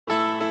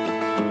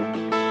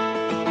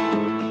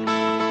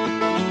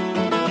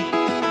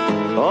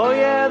Oh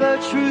yeah, the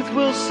truth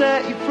will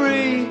set you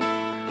free.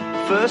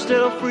 First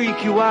it'll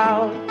freak you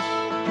out.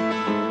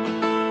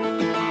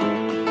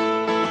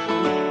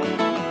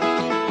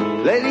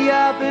 Lately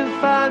I've been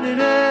finding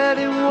it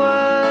in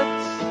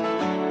words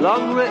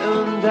long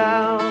written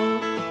down.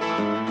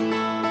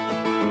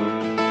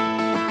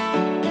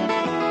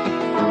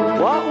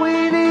 What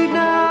we need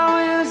now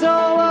is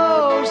all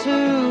those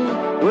who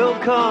will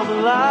come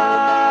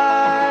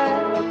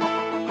alive,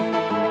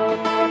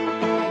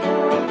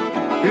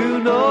 who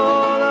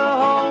know the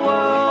whole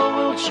world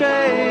will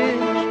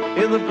change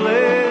in the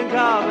blink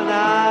of an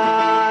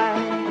eye.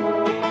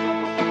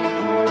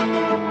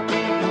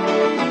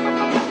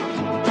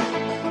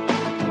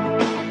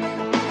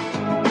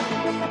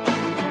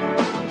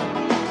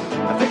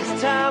 I think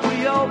it's time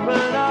we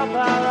open up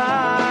our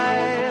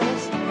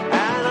eyes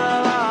and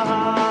our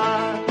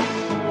hearts.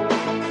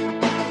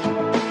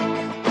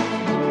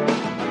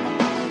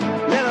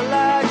 Let a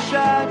light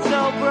shine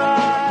so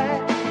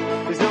bright,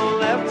 there's no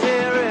left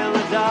here in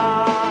the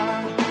dark.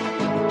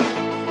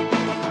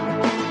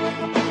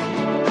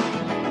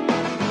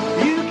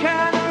 You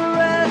can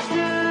arrest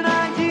an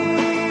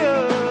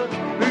idea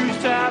whose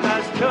time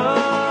has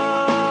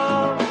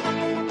come,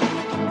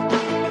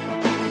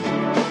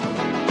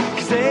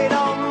 'cause they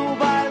don't rule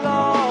by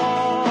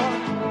law,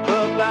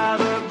 but by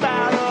the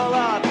battle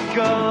of the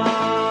gun.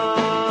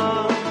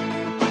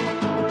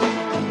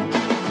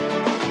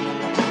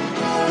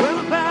 When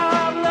the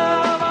power of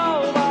love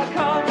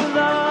overcomes the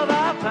love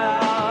of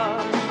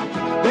power,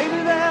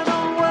 maybe then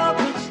the world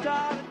could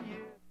start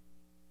anew.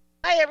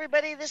 Hi,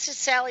 everybody. This is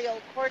Sallie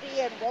Elkordy,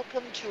 and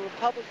welcome to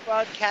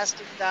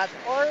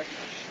Rebroadcast.org.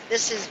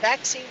 This is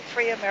Vaccine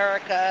Free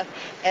America,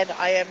 and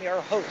I am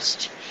your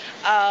host.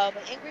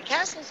 Ingrid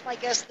Castle is my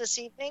guest this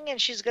evening, and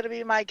she's going to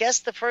be my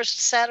guest the first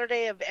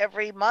Saturday of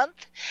every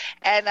month,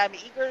 and I'm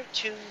eager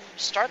to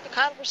start the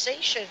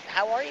conversation.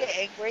 How are you,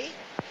 Ingrid?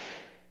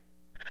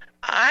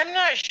 I'm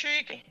not sure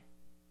you can.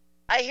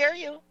 I hear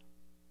you.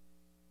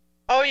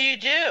 Oh, you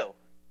do?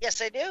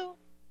 Yes, I do.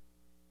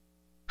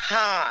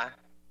 Huh.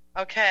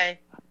 Okay.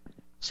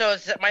 So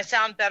is my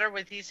sound better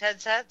with these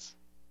headsets?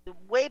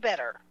 Way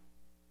better.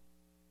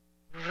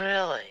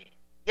 Really?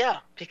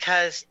 Yeah.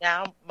 Because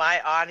now my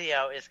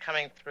audio is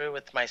coming through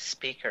with my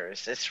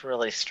speakers. It's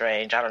really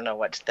strange. I don't know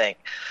what to think.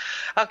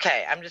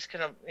 Okay, I'm just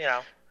going to,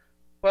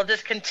 we'll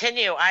just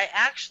continue. I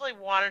actually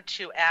wanted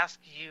to ask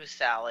you,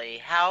 Sallie,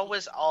 how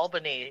was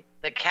Albany,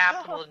 the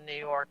capital of New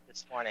York,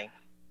 this morning?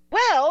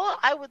 Well,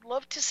 I would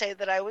love to say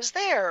that I was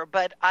there,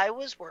 but I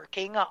was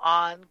working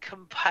on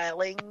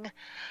compiling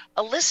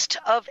a list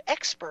of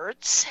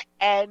experts,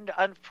 and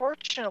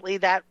unfortunately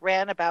that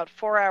ran about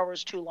 4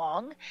 hours too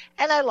long,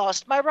 and I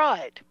lost my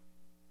ride.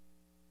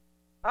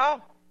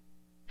 Oh.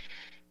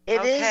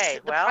 It is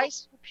Okay, the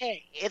price you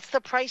pay. It's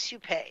the price you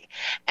pay.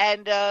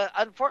 And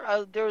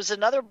there was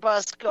another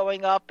bus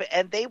going up,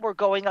 and they were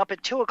going up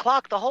at 2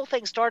 o'clock. The whole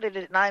thing started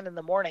at 9 in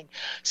the morning.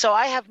 So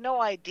I have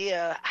no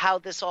idea how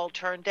this all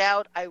turned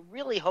out. I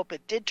really hope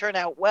it did turn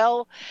out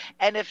well.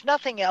 And if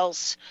nothing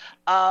else,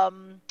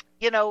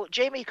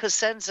 Jamie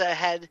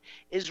Cosenza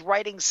is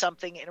writing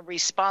something in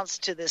response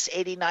to this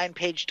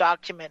 89-page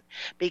document,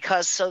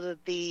 because so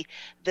that the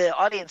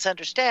audience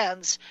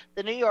understands,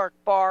 the New York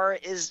Bar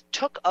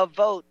took a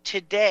vote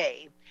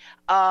today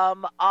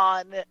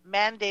on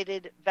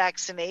mandated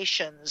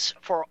vaccinations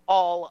for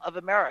all of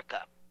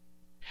America.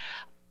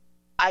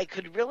 I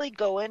could really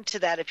go into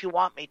that if you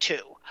want me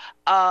to.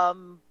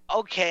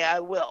 Okay, I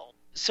will,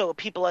 so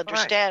people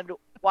understand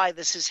why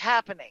this is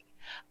happening.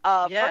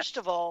 Yes. First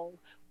of all,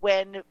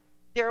 when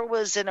there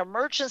was an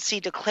emergency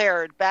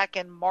declared back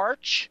in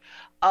March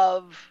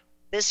of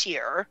this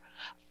year,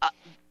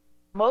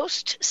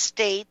 most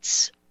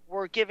states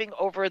were giving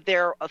over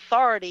their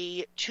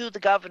authority to the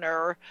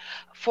governor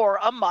for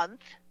a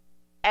month,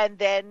 and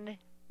then,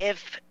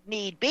 if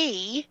need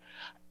be,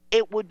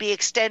 it would be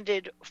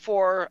extended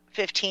for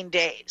 15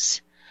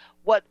 days.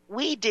 What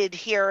we did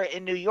here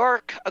in New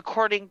York,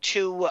 according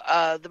to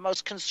the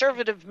most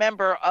conservative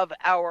member of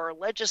our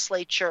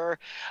legislature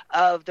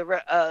of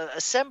the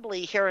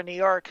assembly here in New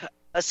York,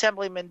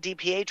 Assemblyman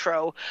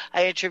DiPietro,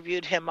 I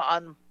interviewed him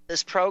on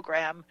this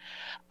program.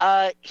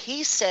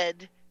 He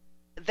said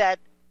that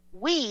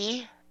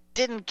we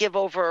didn't give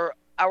over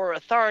our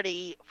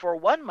authority for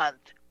 1 month.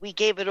 We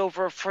gave it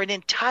over for an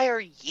entire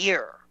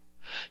year.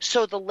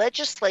 So the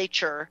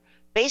legislature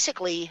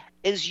basically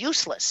is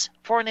useless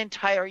for an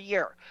entire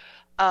year,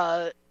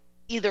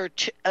 either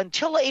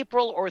until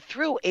April or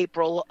through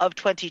April of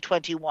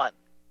 2021,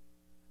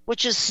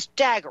 which is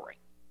staggering.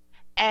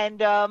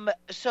 And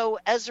so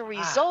as a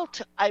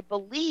result, I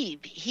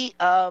believe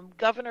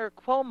Governor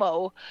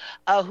Cuomo,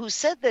 who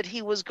said that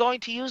he was going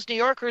to use New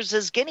Yorkers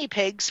as guinea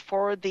pigs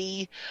for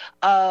the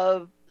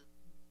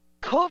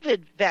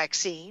COVID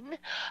vaccine,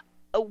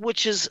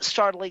 which is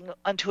startling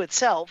unto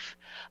itself,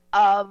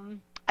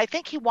 I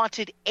think he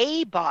wanted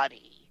a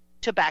body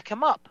to back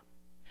him up.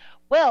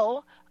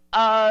 Well,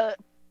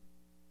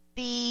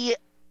 the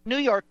New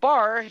York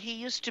Bar, he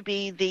used to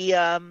be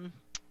the,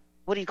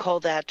 what do you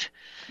call that?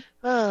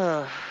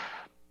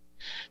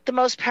 The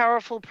most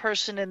powerful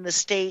person in the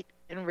state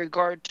in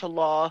regard to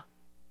law.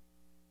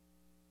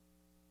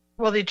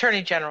 Well, the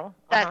Attorney General.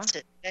 That's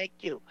it. Thank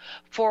you.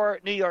 For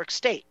New York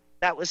State.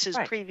 That was his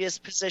Right. previous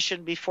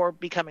position before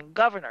becoming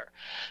governor.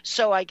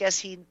 So I guess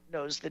he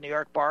knows the New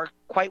York bar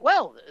quite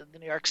well, the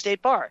New York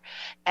State bar.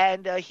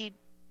 And I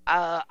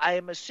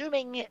am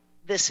assuming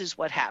this is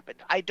what happened.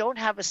 I don't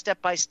have a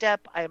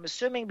step-by-step. I am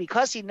assuming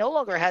because he no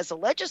longer has a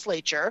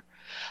legislature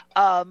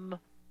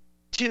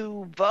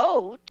to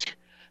vote,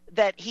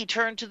 that he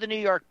turned to the New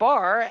York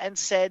bar and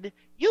said,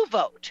 you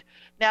vote.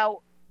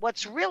 Now,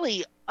 what's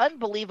really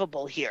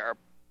unbelievable here,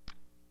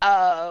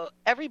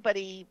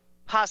 everybody,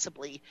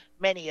 possibly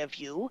many of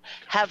you,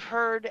 have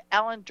heard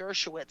Alan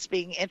Dershowitz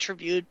being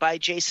interviewed by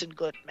Jason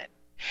Goodman.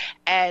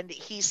 And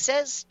he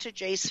says to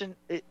Jason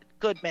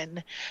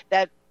Goodman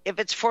that if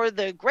it's for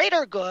the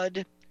greater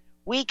good,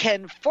 we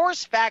can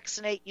force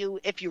vaccinate you.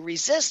 If you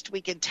resist,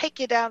 we can take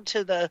you down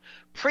to the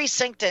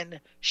precinct and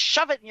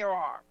shove it in your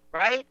arm,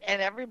 right?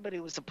 And everybody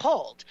was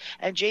appalled.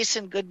 And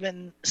Jason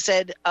Goodman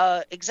said,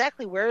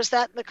 exactly where is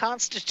that in the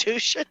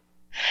Constitution?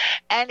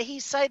 And he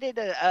cited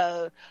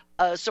a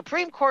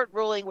Supreme Court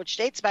ruling which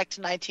dates back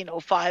to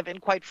 1905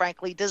 and, quite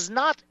frankly, does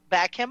not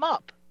back him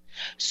up.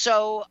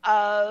 So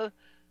that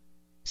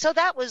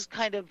was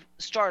kind of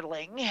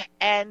startling.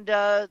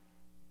 And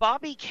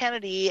Bobby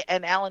Kennedy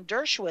and Alan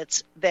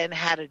Dershowitz then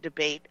had a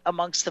debate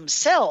amongst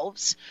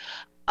themselves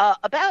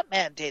about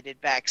mandated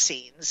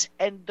vaccines.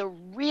 And the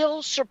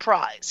real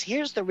surprise,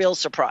 here's the real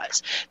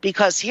surprise,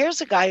 because here's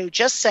a guy who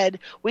just said,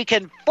 we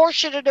can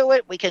force you to do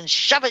it, we can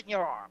shove it in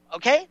your arm,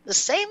 okay? The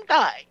same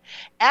guy,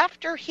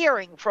 after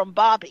hearing from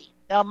Bobby,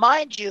 now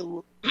mind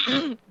you,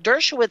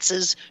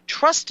 Dershowitz's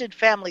trusted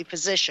family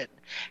physician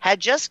had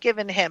just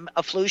given him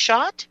a flu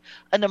shot,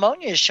 a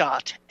pneumonia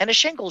shot, and a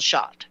shingles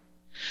shot.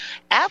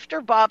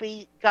 After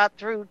Bobby got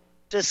through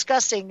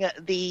discussing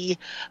the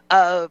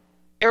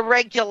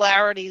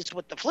irregularities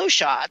with the flu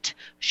shot,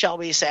 shall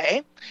we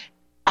say,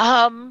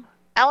 Alan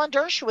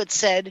Dershowitz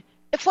said,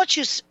 if what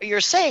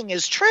you're saying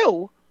is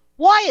true,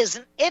 why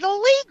isn't it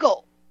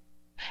illegal?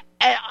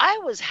 And I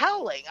was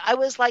howling. I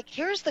was like,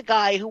 here's the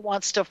guy who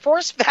wants to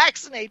force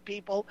vaccinate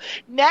people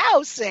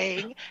now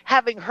saying,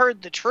 having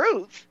heard the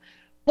truth,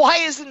 why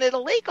isn't it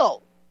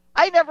illegal?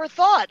 I never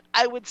thought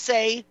I would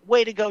say,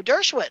 way to go,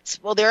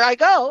 Dershowitz. Well, there I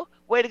go.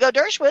 Way to go,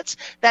 Dershowitz.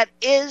 That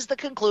is the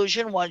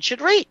conclusion one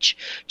should reach.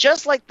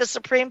 Just like the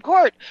Supreme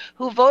Court,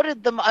 who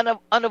voted them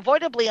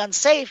unavoidably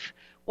unsafe.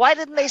 Why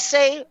didn't they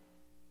say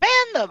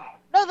ban them?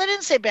 No, they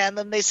didn't say ban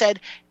them. They said,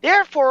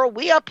 therefore,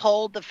 we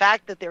uphold the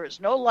fact that there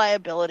is no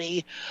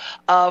liability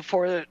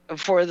for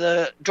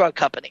the drug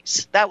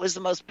companies. That was the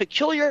most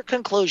peculiar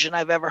conclusion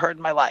I've ever heard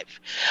in my life.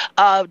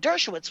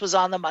 Dershowitz was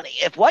on the money.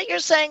 If what you're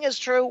saying is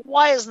true,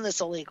 why isn't this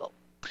illegal?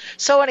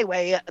 So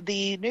anyway,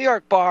 the New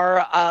York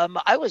bar,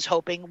 I was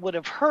hoping would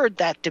have heard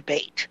that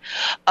debate.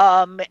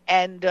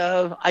 And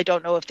I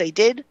don't know if they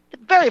did.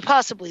 Very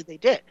possibly they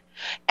did.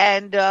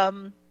 And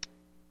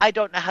I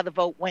don't know how the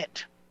vote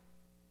went.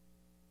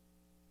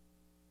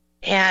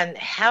 And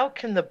how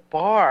can the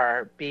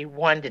bar be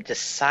one to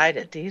decide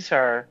it?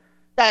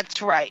 That's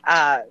right.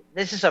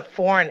 This is a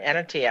foreign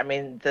entity. I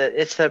mean,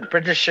 it's the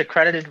British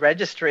Accredited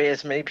Registry,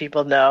 as many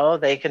people know.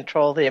 They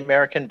control the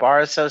American Bar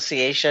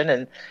Association,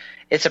 and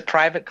it's a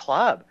private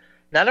club.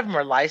 None of them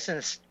are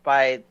licensed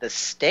by the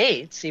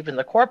states, even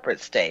the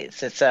corporate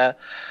states. It's a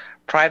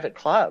private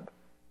club.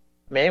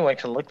 I mean, anyone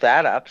can look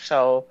that up.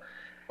 So,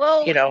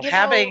 well,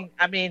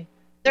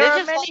 there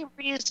are many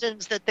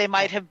reasons that they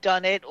might have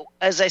done it.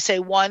 As I say,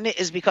 one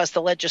is because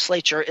the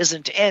legislature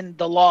isn't in,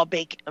 the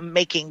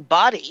law-making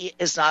body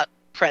is not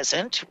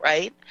present,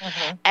 right?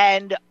 Mm-hmm.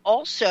 And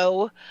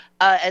also,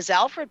 as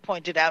Alfred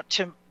pointed out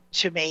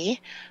to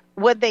me,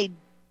 when they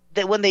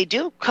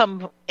do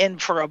come in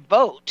for a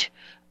vote,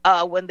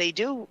 when they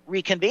do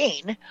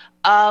reconvene,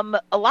 a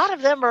lot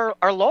of them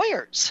are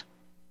lawyers.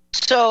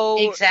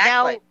 So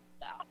exactly. Now,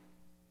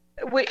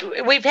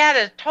 We've had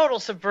a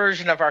total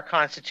subversion of our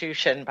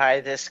Constitution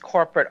by this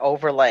corporate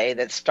overlay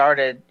that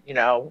started,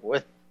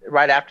 with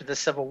right after the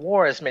Civil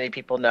War, as many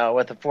people know,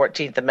 with the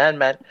 14th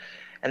Amendment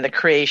and the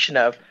creation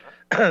of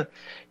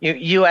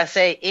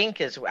USA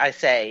Inc., as I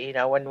say,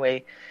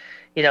 when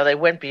they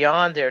went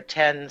beyond their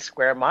 10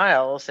 square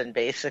miles and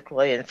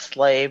basically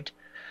enslaved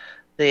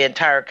the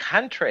entire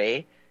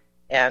country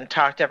and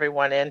talked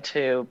everyone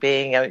into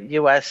being a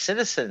U.S.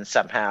 citizen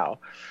somehow.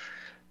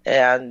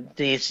 And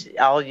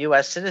all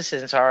U.S.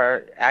 citizens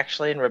are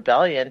actually in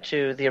rebellion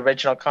to the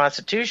original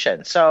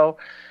Constitution. So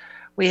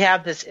we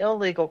have this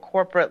illegal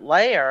corporate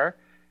layer,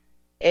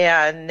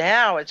 and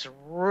now it's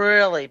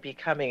really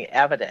becoming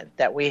evident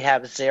that we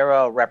have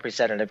zero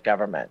representative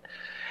government.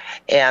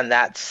 And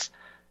that's,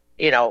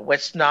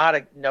 it's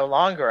no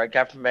longer a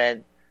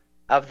government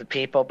of the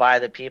people, by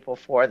the people,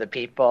 for the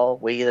people,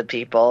 we the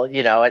people.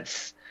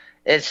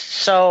 It's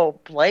so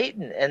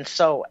blatant and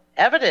so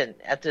evident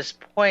at this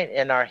point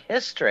in our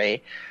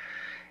history.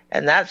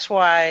 And that's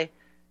why,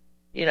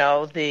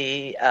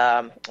 the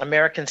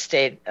American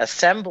State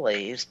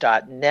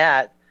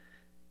Assemblies.net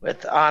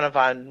with Anna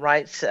von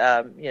Reitz,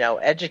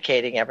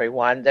 educating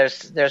everyone.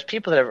 There's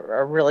people that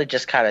are really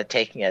just kind of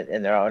taking it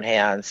in their own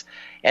hands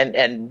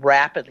and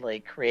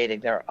rapidly creating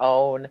their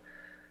own,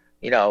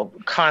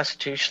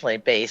 constitutionally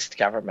based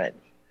government.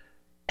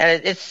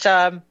 And it's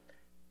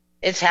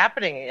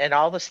happening in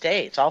all the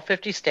states, all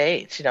 50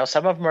 states.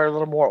 Some of them are a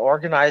little more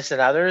organized than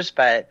others,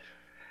 but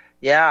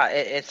yeah,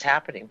 it's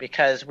happening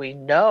because we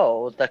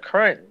know the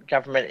current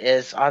government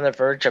is on the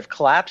verge of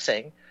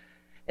collapsing.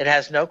 It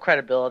has no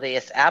credibility.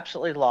 It's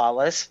absolutely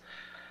lawless.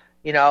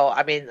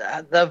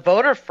 The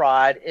voter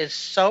fraud is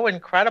so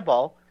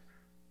incredible,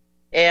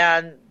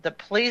 and the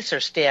police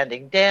are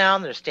standing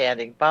down. They're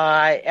standing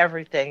by.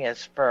 Everything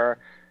is for,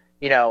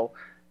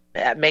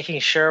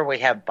 making sure we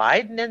have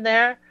Biden in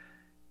there,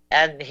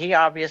 and he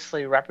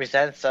obviously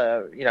represents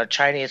a,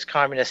 Chinese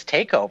communist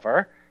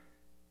takeover.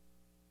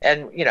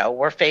 And,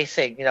 we're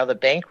facing, the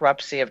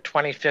bankruptcy of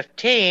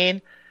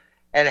 2015,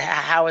 and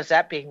how is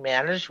that being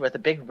managed with a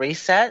big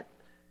reset?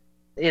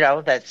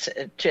 That's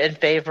in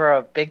favor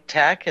of big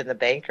tech and the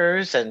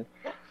bankers and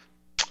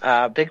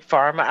big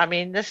pharma. I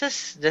mean, this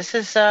is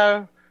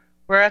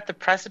we're at the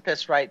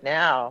precipice right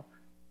now,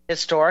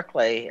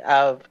 historically,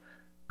 of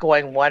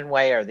going one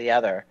way or the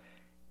other.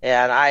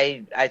 And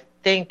I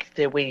think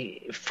that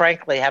we,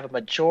 frankly, have a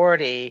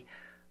majority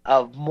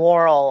of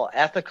moral,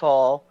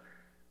 ethical,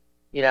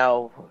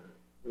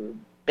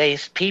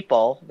 based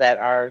people that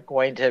are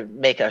going to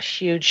make a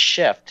huge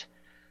shift.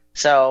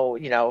 So,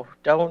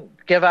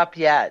 don't give up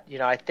yet.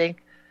 I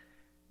think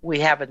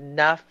we have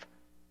enough,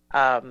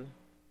 unspot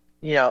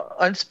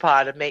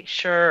to make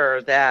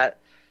sure that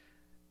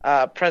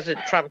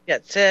President Trump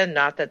gets in.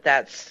 Not that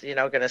that's,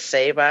 going to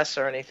save us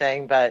or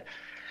anything, but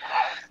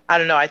I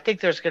don't know. I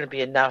think there's going to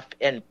be enough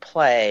in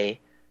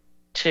play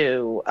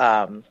to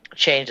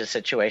change the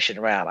situation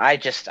around. I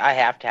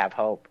have to have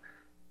hope.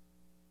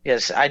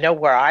 Because I know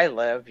where I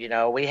live,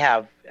 we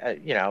have,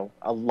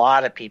 a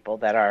lot of people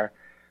that are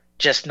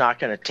just not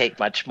going to take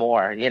much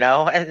more, and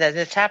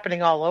it's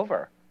happening all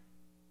over.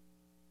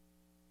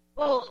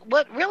 Well,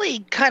 what really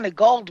kind of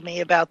galled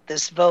me about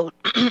this vote,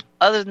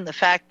 other than the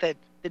fact that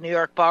the New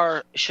York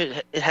bar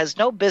has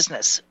no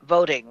business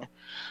voting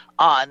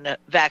on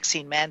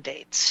vaccine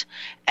mandates,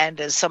 and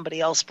as somebody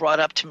else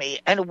brought up to me,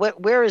 and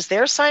where is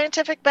their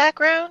scientific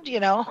background,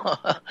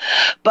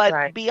 But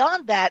right.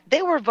 Beyond that,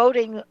 they were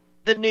voting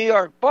the New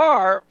York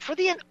bar for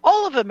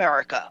all of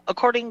America,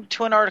 according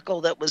to an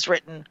article that was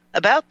written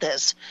about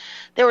this.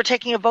 They were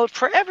taking a vote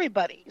for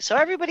everybody. So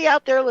everybody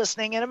out there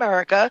listening in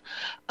America,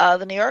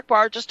 the New York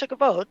bar just took a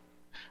vote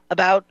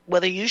about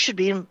whether you should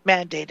be vaccine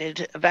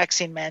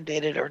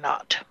mandated or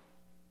not.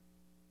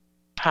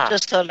 Huh.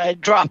 Just thought I'd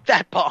drop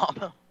that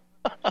bomb.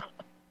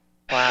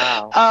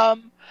 Wow.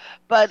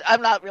 But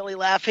I'm not really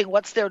laughing.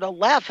 What's there to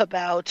laugh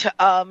about?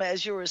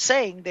 As you were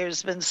saying,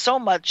 there's been so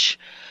much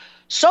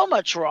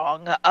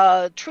wrong.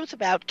 Truth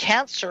About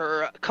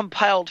Cancer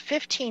compiled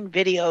 15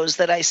 videos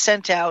that I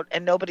sent out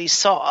and nobody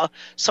saw.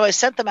 So I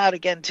sent them out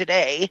again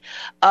today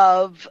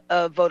of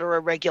voter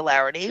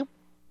irregularity.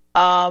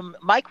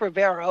 Mike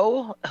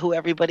Rivero, who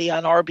everybody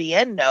on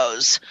RBN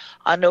knows,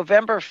 on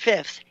November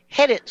 5th,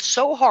 hit it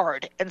so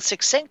hard and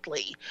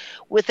succinctly.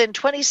 Within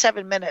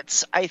 27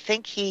 minutes, I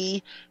think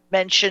he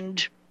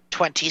mentioned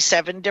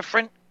 27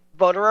 different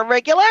voter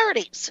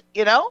irregularities,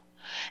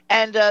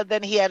 And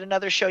then he had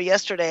another show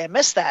yesterday. I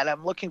missed that.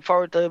 I'm looking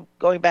forward to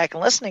going back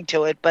and listening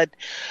to it. But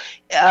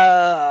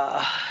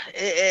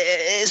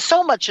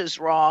so much is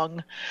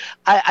wrong.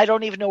 I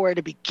don't even know where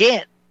to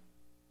begin.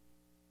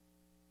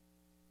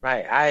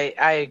 Right.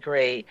 I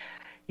agree.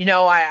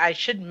 I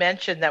should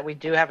mention that we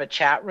do have a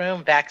chat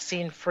room,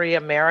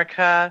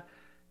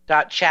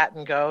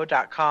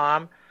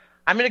 vaccinefreeamerica.chatandgo.com.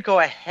 I'm going to go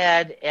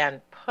ahead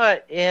and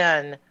put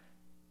in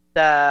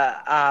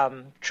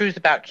the Truth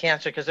About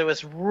Cancer because it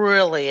was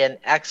really an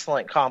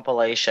excellent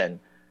compilation.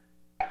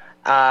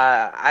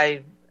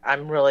 I'm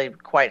really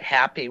quite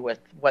happy with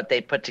what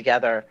they put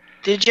together.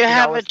 Did you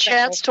have a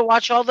chance to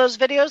watch all those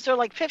videos? They're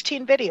like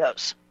 15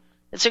 videos.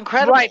 It's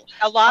incredible. Right.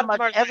 A lot of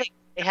them are like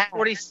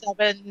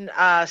 47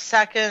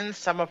 seconds.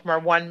 Some of them are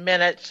 1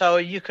 minute. So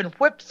you can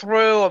whip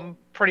through them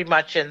pretty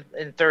much in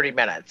 30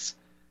 minutes,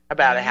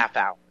 about a half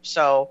hour.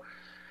 So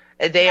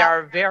they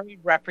are very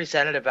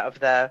representative of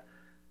the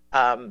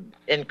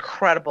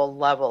incredible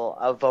level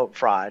of vote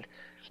fraud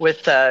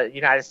with the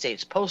United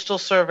States Postal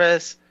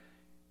Service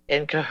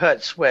in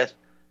cahoots with,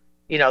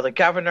 the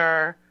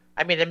governor.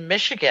 I mean, in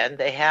Michigan,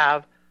 they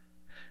have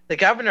the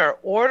governor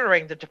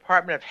ordering the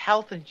Department of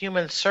Health and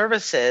Human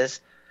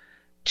Services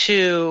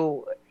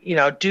to,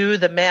 do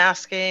the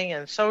masking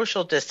and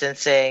social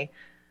distancing,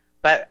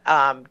 but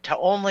to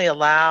only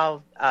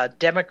allow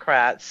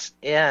Democrats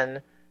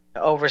in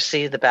to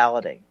oversee the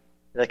balloting,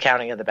 the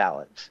counting of the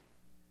ballots.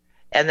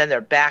 And then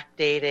they're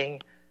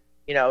backdating,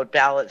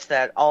 ballots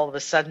that all of a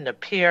sudden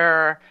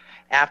appear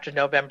after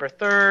November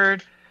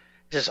 3rd,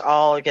 just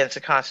all against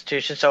the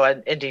Constitution. So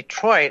in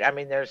Detroit,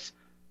 there's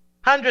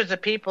hundreds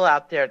of people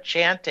out there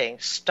chanting,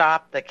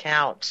 "Stop the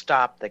count,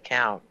 stop the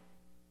count."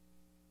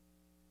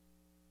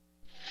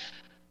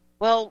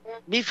 Well,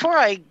 before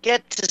I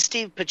get to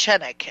Steve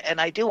Pachenik, and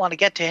I do want to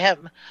get to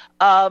him,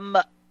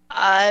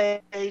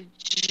 I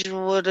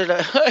what did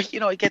I,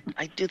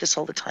 I do this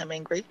all the time,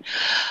 Ingrid.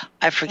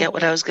 I forget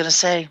what I was going to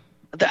say.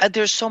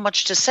 There's so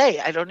much to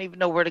say. I don't even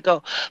know where to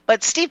go.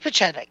 But Steve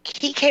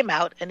Pachenik, he came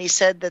out and he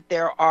said that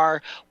there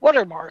are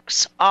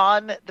watermarks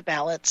on the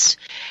ballots,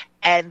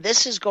 and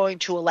this is going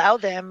to allow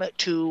them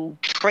to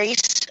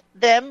trace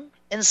them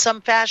in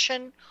some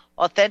fashion,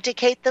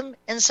 authenticate them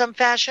in some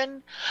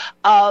fashion.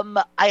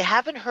 I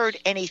haven't heard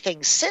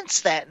anything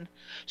since then,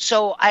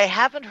 so I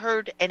haven't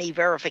heard any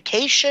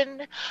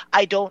verification.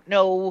 I don't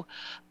know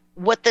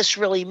what this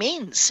really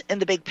means in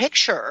the big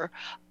picture.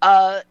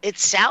 It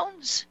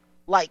sounds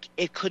like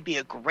it could be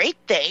a great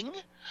thing,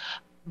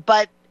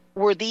 but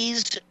were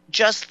these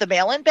just the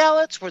mail-in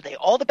ballots? Were they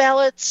all the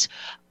ballots?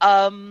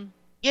 I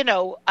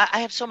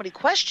have so many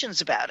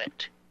questions about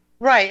it.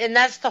 Right, and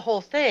that's the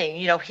whole thing.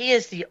 He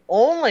is the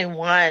only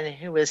one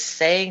who is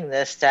saying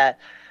this that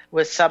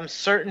with some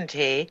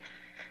certainty.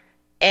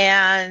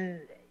 And,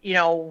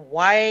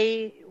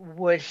 why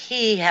would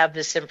he have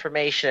this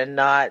information,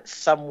 not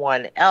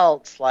someone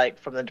else, like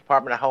from the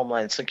Department of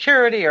Homeland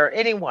Security or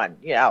anyone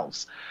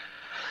else?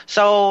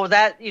 So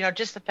that,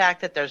 just the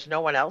fact that there's no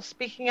one else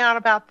speaking out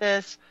about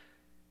this,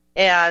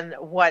 and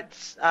what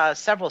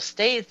several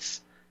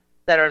states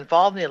that are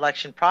involved in the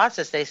election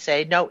process, they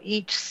say, no,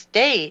 each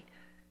state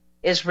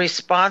is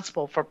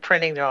responsible for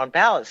printing their own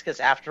ballots, because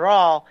after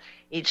all,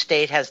 each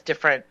state has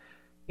different,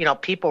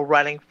 people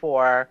running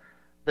for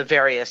the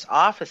various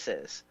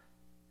offices.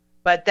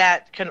 But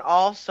that can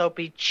also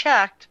be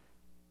checked,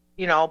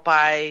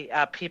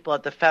 by people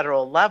at the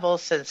federal level,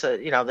 since,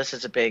 this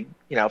is a big,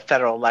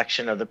 federal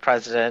election of the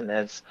president,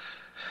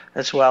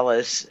 as well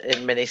as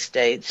in many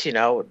states,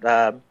 it's,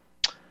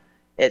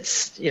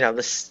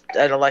 an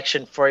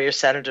election for your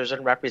senators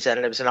and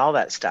representatives and all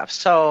that stuff.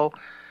 So,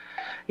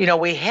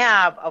 we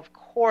have, of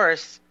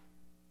course,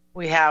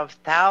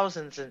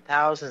 thousands and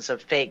thousands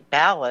of fake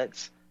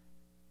ballots.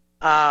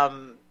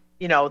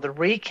 The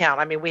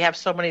recount, we have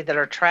so many that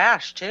are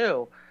trash,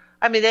 too.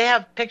 They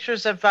have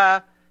pictures of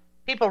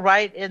people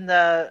right in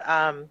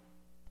the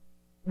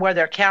where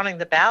they're counting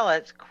the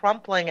ballots,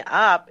 crumpling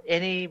up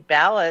any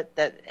ballot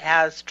that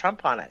has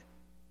Trump on it.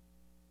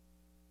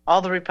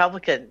 All the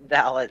Republican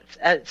ballots.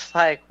 It's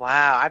like,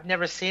 wow, I've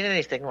never seen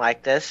anything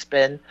like this.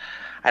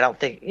 I don't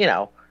think,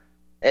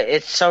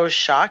 it's so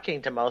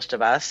shocking to most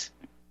of us.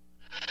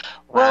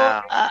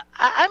 Well, Wow.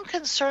 I'm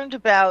concerned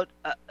about,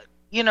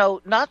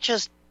 not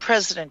just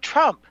President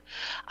Trump.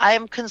 I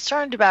am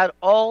concerned about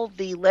all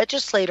the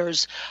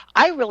legislators.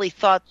 I really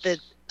thought that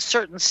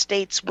certain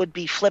states would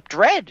be flipped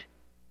red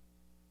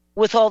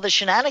with all the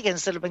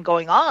shenanigans that have been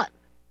going on.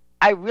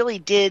 I really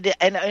did,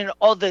 and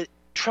all the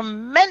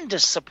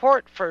tremendous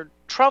support for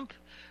Trump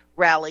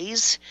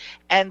rallies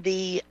and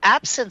the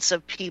absence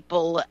of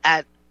people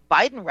at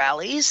Biden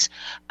rallies.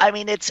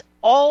 It's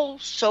all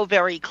so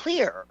very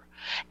clear.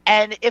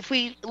 And if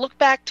we look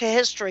back to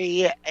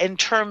history in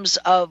terms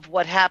of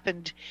what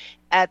happened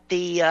at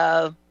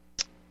the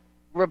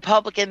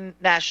Republican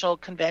National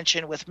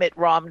Convention with Mitt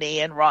Romney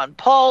and Ron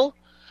Paul,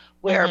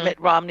 where Mitt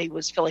Romney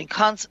was filling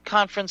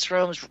conference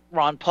rooms,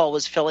 Ron Paul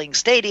was filling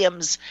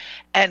stadiums,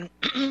 and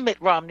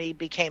Mitt Romney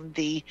became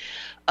the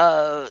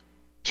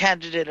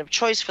candidate of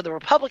choice for the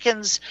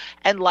Republicans,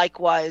 and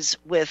likewise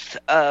with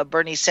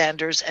Bernie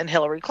Sanders and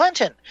Hillary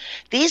Clinton.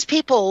 These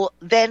people,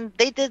 then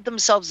they did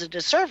themselves a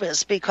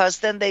disservice, because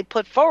then they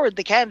put forward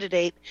the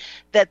candidate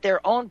that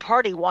their own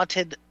party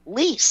wanted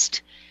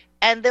least,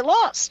 and they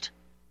lost.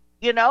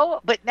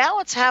 But now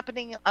it's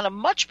happening on a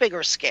much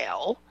bigger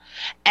scale,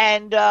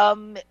 and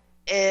I'm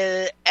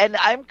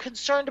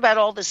concerned about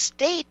all the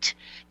state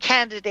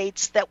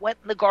candidates that went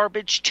in the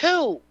garbage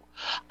too.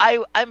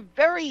 I'm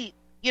very,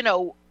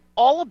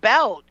 all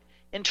about,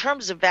 in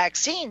terms of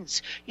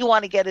vaccines, you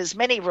want to get as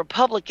many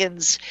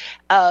Republicans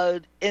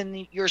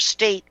in your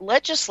state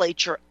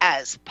legislature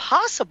as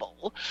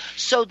possible,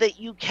 so that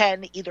you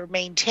can either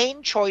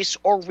maintain choice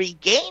or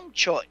regain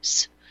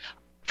choice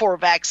for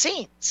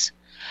vaccines.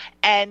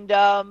 And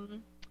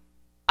I'm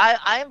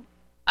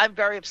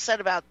very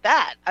upset about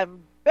that.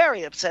 I'm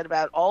very upset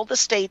about all the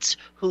states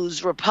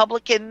whose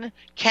Republican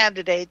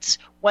candidates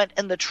went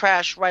in the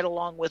trash right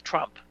along with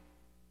Trump.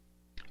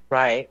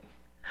 Right.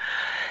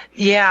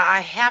 Yeah,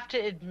 I have to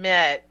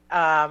admit,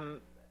 I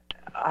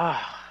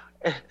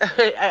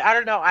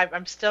don't know,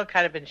 I'm still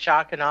kind of in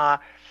shock and awe,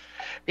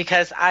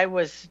 because I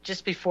was,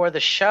 just before the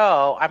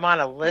show, I'm on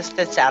a list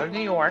that's out of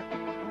New York.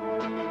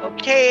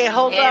 Okay,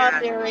 hold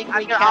on there,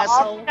 Ingrid Castle.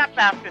 I'll pick up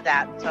after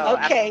that. So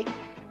okay.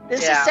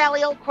 This is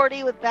Sallie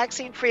Elkordy with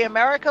Vaccine Free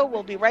America.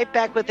 We'll be right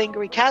back with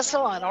Ingrid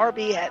Castle on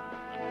RBN.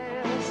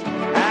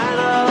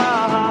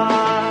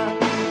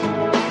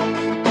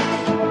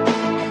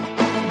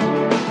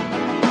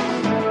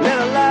 Let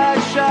a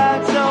light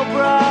shine so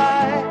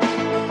bright,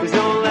 there's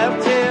no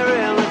left here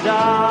in the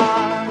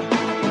dark.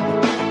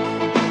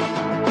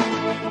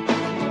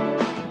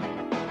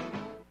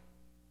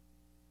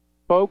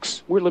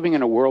 Folks, we're living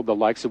in a world the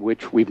likes of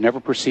which we've never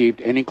perceived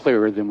any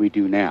clearer than we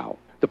do now.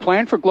 The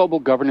plan for global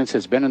governance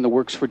has been in the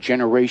works for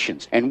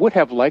generations and would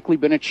have likely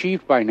been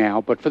achieved by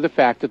now but for the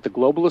fact that the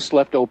globalists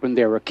left open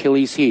their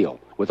Achilles heel.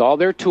 With all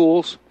their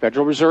tools,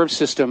 Federal Reserve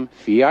System,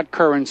 fiat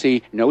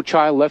currency, no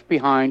child left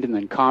behind, and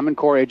then Common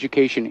Core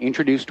education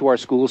introduced to our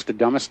schools to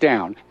dumb us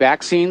down,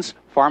 vaccines,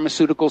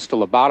 pharmaceuticals to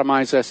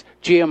lobotomize us,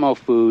 GMO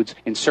foods,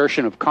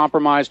 insertion of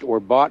compromised or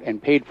bought and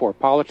paid for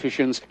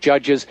politicians,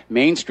 judges,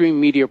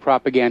 mainstream media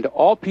propaganda,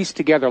 all pieced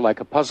together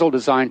like a puzzle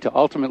designed to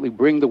ultimately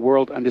bring the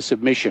world under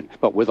submission.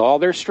 But with all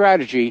their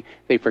strategy,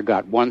 they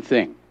forgot one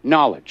thing: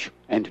 knowledge.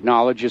 And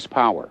knowledge is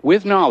power.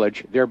 With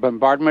knowledge, their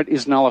bombardment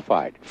is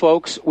nullified.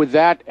 Folks, with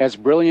that, as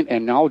brilliant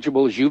and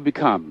knowledgeable as you've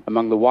become,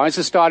 among the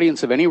wisest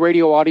audience of any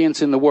radio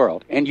audience in the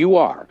world, and you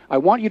are, I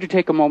want you to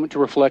take a moment to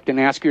reflect and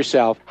ask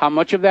yourself, how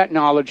much of that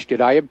knowledge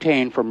did I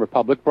obtain from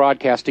Republic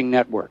Broadcasting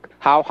Network?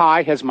 How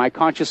high has my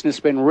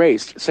consciousness been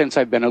raised since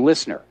I've been a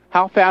listener?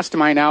 How fast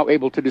am I now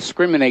able to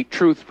discriminate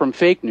truth from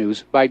fake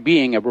news by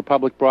being a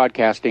Republic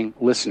Broadcasting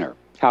listener?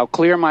 How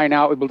clear am I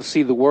now able to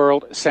see the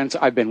world since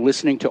I've been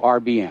listening to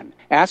RBN?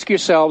 Ask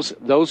yourselves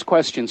those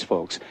questions,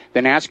 folks.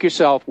 Then ask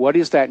yourself, what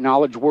is that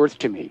knowledge worth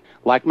to me?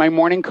 Like my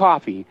morning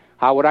coffee,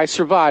 how would I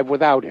survive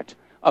without it?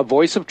 A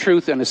voice of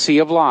truth in a sea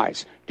of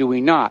lies. Do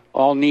we not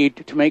all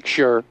need to make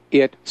sure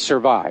it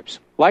survives?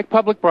 Like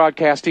public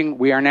broadcasting,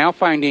 we are now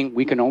finding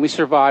we can only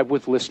survive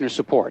with listener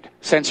support.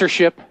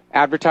 Censorship,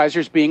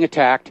 advertisers being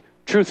attacked,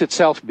 truth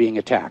itself being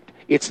attacked.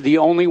 It's the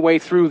only way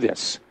through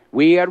this.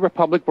 We at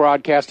Republic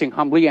Broadcasting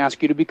humbly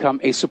ask you to become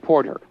a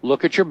supporter.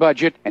 Look at your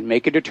budget and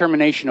make a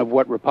determination of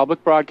what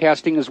Republic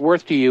Broadcasting is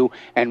worth to you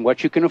and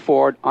what you can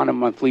afford on a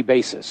monthly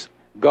basis.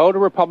 Go to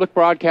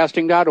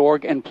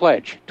republicbroadcasting.org and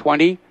pledge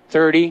 $20,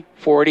 $30,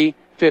 $40,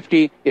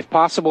 $50, if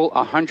possible,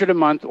 $100 a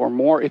month or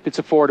more if it's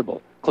affordable.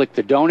 Click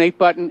the donate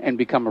button and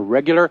become a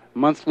regular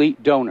monthly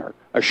donor.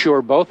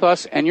 Assure both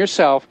us and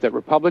yourself that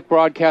Republic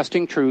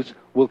Broadcasting truth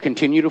will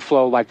continue to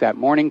flow like that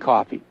morning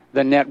coffee.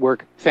 The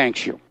network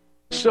thanks you.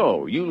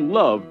 So, you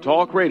love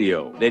talk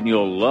radio? Then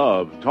you'll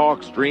love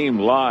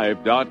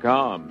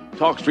TalkStreamLive.com.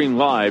 TalkStream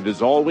Live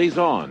is always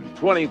on,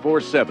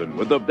 24/7,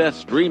 with the best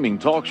streaming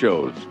talk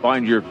shows.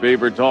 Find your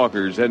favorite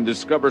talkers and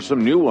discover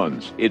some new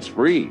ones. It's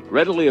free,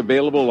 readily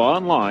available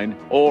online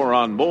or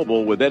on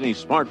mobile with any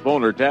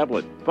smartphone or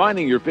tablet.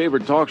 Finding your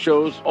favorite talk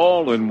shows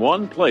all in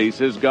one place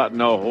has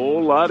gotten a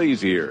whole lot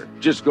easier.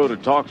 Just go to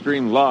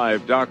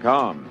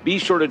TalkStreamLive.com. Be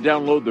sure to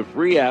download the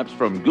free apps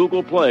from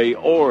Google Play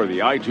or the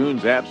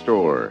iTunes App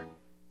Store.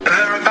 The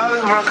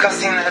Republic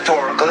Broadcasting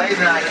Network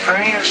late-night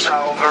premiere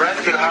show, The Red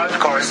Pill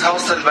Hardcore, is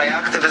hosted by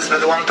activists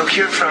that want to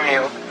hear from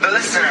you, the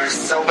listeners.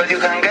 So that you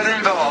can get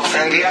involved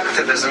in the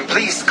activism,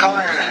 please call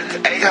in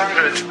at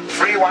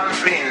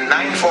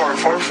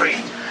 800-313-9443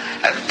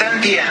 at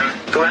 10 p.m.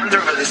 to enter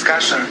the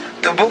discussion.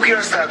 To book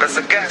yourself as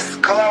a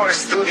guest, call our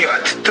studio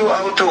at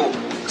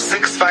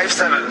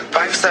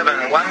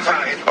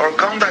 202-657-5715 or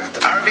contact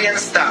RBN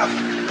staff.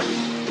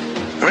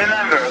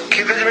 Remember,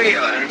 keep it real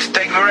and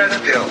take the red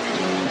pill.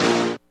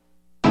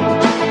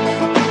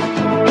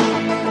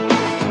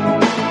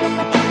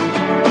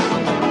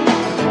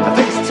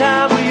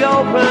 Time we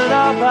open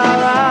up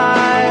our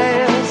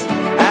eyes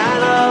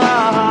and our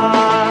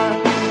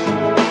hearts.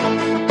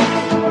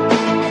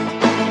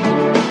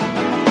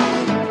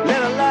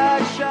 Let a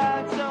light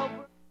shine so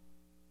bright.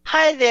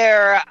 Hi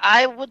there.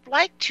 I would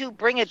like to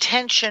bring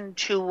attention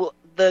to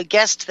the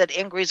guest that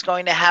Ingrid's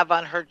going to have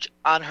on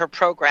her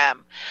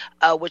program,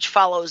 which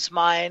follows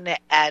mine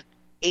at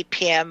 8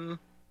 p.m.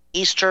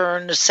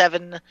 Eastern,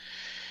 7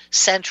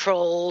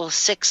 Central,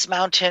 6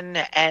 Mountain,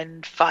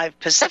 and 5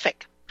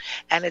 Pacific.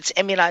 And it's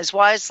Immunize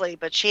Wisely,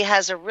 but she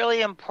has a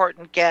really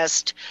important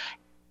guest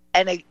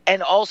and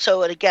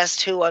also a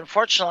guest who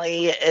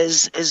unfortunately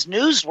is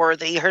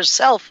newsworthy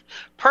herself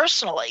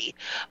personally.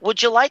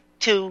 Would you like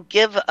to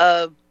give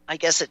a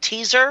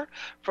teaser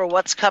for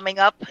what's coming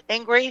up,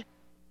 Ingrid?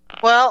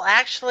 Well,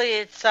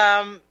 actually,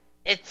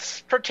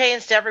 it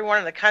pertains to everyone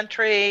in the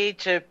country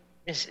to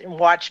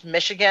watch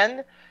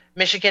Michigan.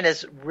 Michigan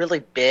is really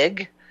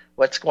big,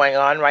 what's going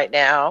on right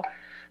now.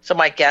 So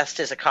my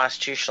guest is a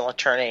constitutional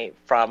attorney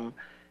from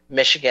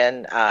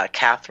Michigan,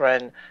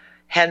 Catherine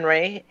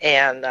Henry,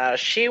 and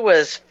she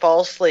was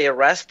falsely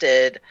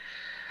arrested.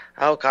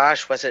 Oh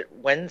gosh, was it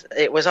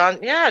Wednesday? It was on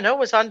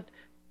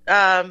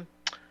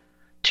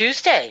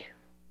Tuesday.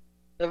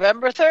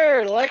 November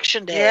 3rd,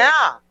 Election Day.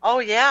 Yeah. Oh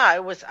yeah,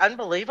 it was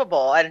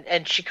unbelievable.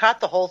 And she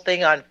caught the whole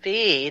thing on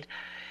feed.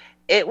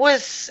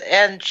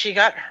 And she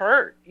got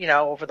hurt,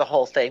 over the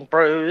whole thing,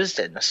 bruised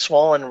and a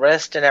swollen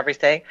wrist and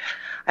everything.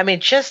 I mean,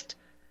 just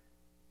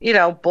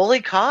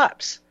bully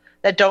cops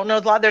that don't know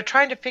the law. They're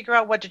trying to figure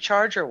out what to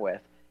charge her with.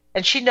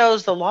 And she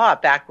knows the law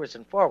backwards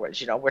and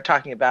forwards. We're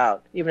talking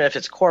about, even if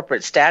it's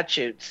corporate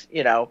statutes,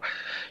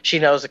 she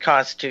knows the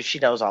Constitution. She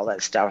knows all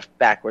that stuff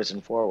backwards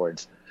and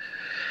forwards.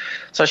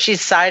 So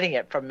she's citing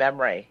it from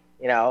memory.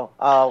 Oh,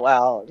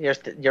 well,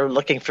 you're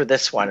looking for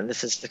this one, and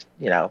this is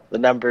the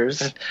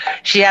numbers.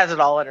 She has it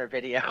all in her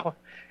video,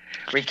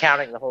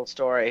 recounting the whole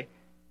story.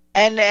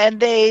 And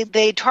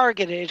they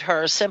targeted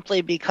her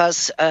simply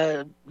because,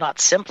 not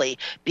simply,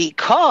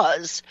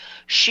 because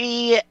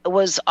she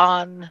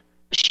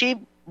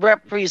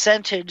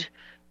represented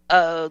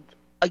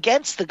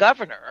against the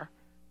governor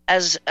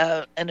as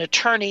an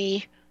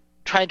attorney,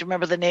 trying to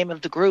remember the name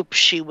of the group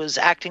she was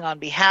acting on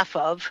behalf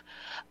of.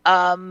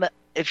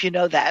 If you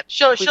know that,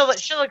 she'll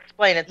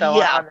explain it though.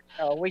 Yeah.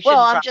 On the show. Well,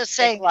 I'm just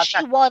saying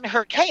she won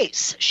her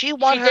case. She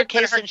won her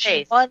case, and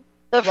she won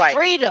the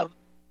freedom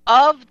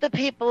of the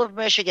people of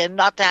Michigan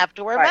not to have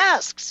to wear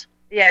masks.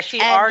 Yeah,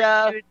 she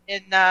argued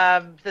in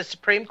the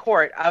Supreme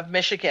Court of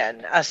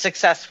Michigan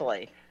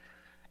successfully.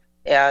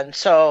 And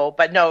so,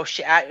 but no,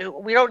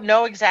 we don't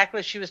know exactly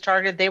if she was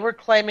targeted. They were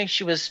claiming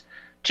she was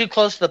too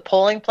close to the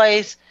polling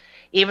place,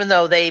 even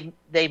though they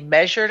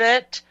measured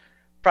it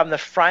from the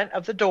front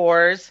of the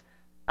doors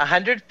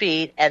 100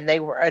 feet, and they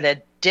were an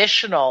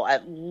additional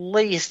at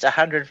least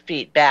 100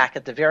 feet back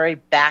at the very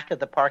back of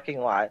the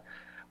parking lot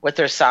with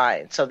their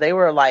sign. So they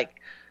were like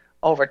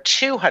over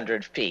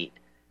 200 feet.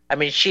 I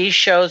mean, she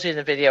shows you in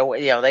the video,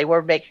 they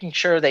were making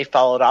sure they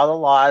followed all the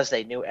laws.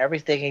 They knew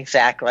everything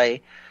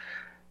exactly.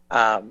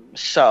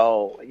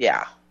 So,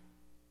 yeah.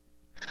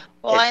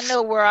 Well, I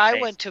know where I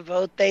went to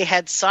vote, they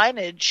had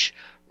signage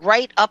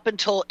right up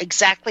until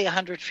exactly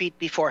 100 feet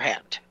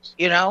beforehand,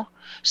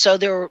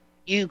 So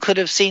you could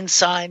have seen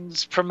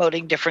signs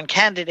promoting different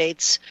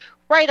candidates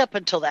right up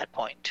until that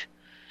point.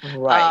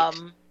 Right.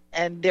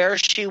 And there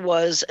she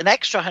was an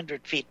extra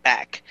 100 feet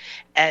back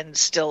and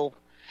still,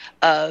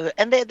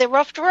 and they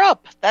roughed her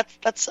up.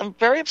 I'm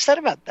very upset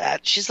about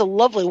that. She's a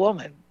lovely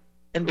woman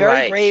and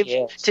very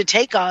brave to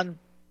take on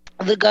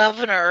the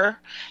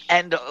governor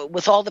and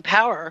with all the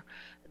power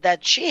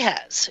that she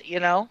has,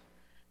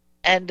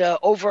 and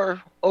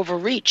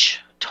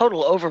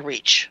total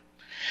overreach.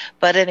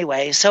 But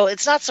anyway, so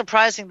it's not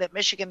surprising that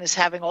Michigan is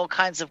having all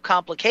kinds of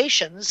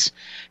complications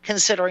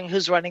considering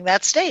who's running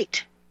that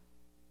state.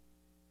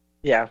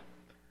 Yeah.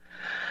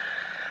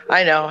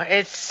 I know.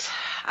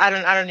 I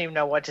don't even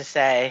know what to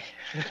say.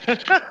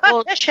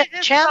 Well,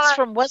 Chance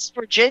from West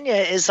Virginia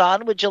is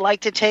on. Would you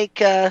like to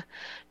take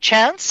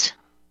Chance?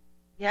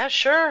 Yeah,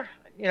 sure.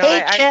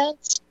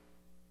 Chance.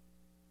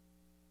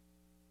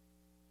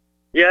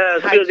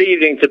 Yes, good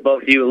evening to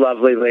both you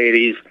lovely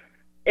ladies.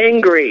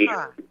 Ingrid,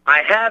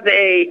 I have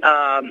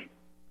a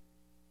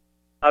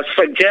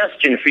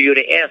suggestion for you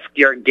to ask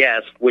your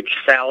guest, which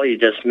Sallie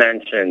just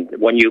mentioned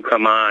when you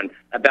come on,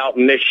 about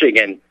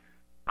Michigan.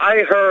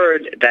 I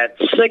heard that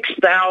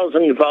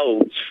 6,000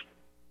 votes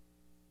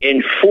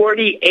in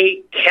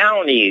 48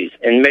 counties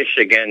in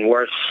Michigan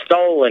were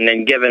stolen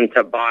and given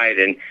to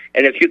Biden.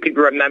 And if you could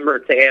remember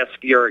to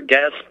ask your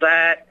guest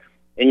that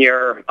in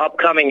your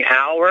upcoming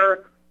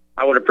hour,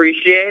 I would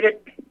appreciate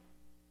it.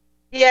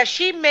 Yeah,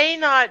 she may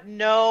not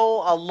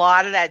know a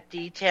lot of that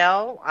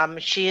detail.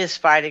 She is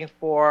fighting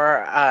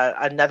for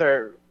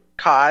another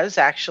cause,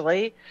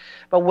 actually,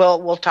 but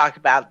we'll talk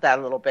about that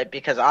a little bit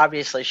because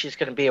obviously she's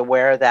going to be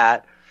aware of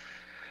that.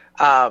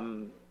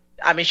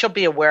 She'll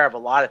be aware of a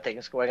lot of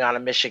things going on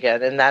in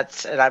Michigan, and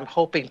I'm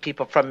hoping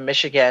people from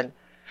Michigan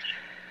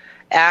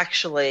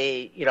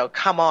actually,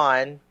 come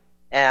on.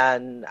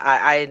 And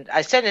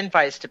I sent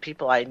invites to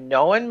people I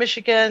know in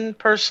Michigan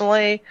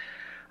personally.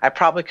 I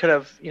probably could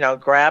have,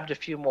 grabbed a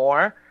few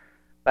more,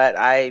 but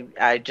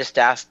I just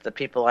asked the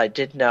people I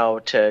did know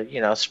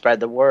to,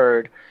 spread the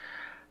word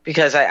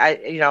because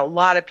a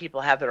lot of people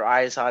have their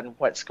eyes on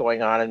what's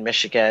going on in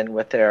Michigan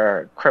with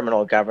their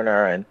criminal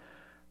governor, and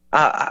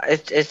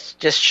it's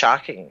just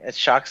shocking. It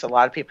shocks a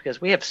lot of people because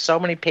we have so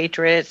many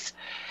patriots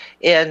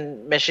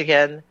in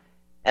Michigan,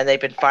 and they've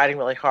been fighting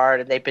really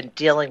hard, and they've been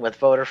dealing with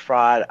voter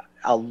fraud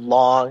a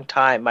long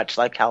time, much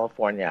like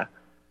California.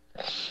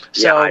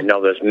 So, yeah, I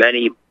know there's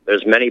many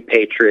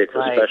patriots,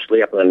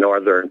 especially up in the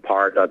northern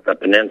part of the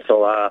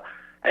peninsula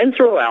and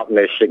throughout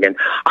Michigan.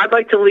 I'd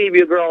like to leave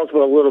you girls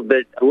with a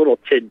little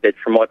tidbit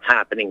from what's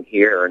happening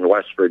here in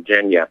West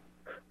Virginia.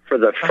 For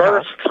the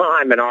first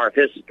time in our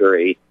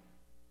history,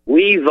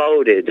 we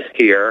voted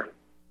here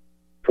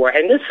for,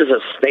 and this is a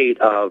state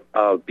of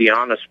be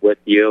honest with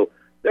you,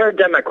 they're a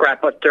Democrat,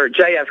 but they're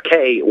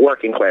JFK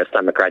working class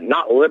Democrat,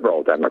 not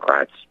liberal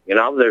Democrats.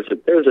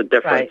 There's a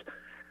difference.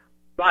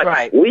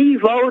 But we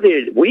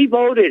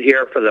voted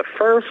here for the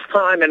first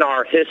time in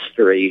our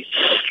history,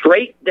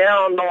 straight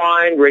down the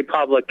line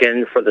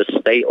Republican for the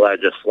state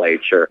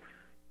legislature.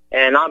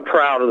 And I'm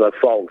proud of the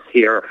folks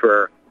here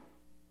for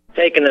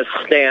taking a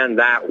stand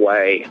that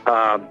way.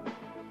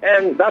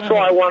 And that's all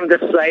I wanted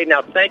to say.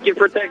 Now, thank you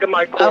for taking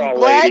my call, I'm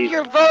glad ladies.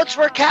 your votes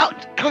were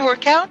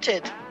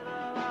counted.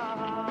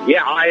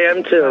 Yeah, I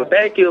am too.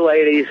 Thank you,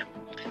 ladies.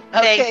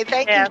 Okay,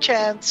 thank you,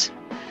 Chance.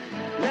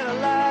 Let a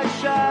light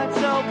shine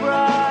so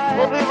bright.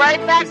 We'll be right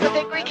back with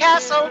Ingrid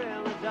Castle.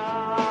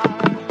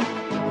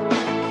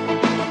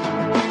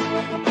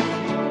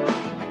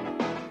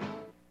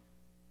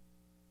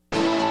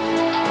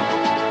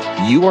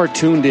 You are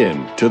tuned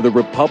in to the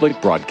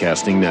Republic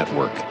Broadcasting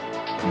Network.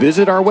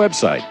 Visit our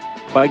website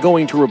by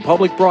going to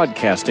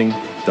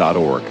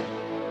republicbroadcasting.org.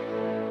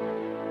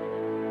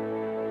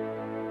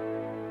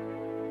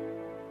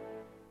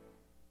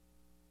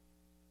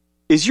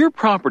 Is your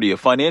property a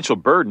financial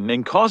burden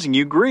and causing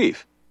you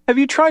grief? Have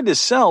you tried to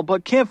sell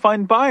but can't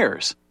find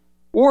buyers?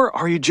 Or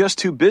are you just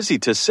too busy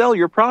to sell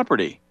your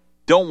property?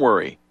 Don't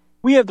worry.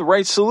 We have the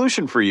right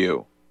solution for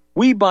you.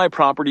 We buy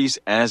properties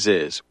as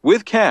is,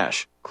 with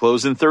cash,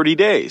 close in 30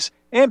 days,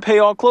 and pay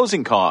all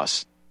closing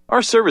costs.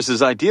 Our service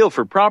is ideal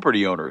for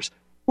property owners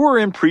who are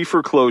in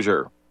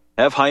pre-foreclosure,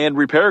 have high-end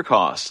repair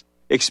costs,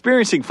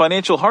 experiencing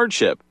financial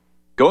hardship,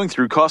 going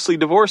through costly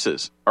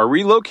divorces, are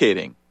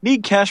relocating,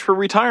 need cash for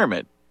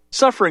retirement,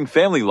 suffering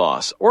family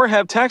loss, or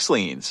have tax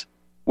liens.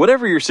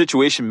 Whatever your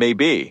situation may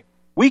be,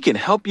 we can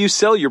help you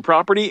sell your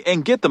property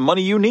and get the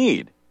money you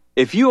need.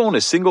 If you own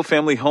a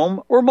single-family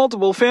home or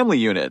multiple family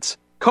units,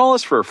 call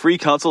us for a free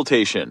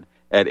consultation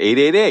at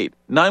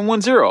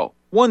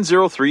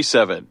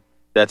 888-910-1037.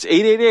 That's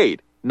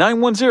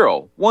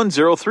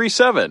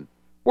 888-910-1037.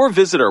 Or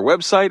visit our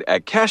website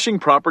at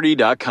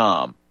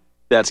cashingproperty.com.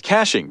 That's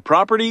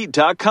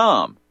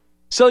cashingproperty.com.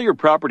 Sell your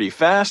property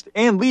fast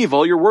and leave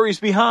all your worries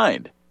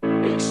behind.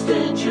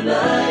 Extend your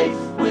life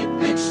with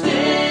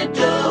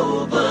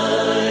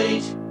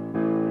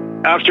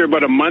Extendovite. After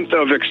about a month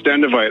of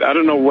Extendovite, I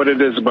don't know what it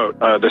is about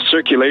the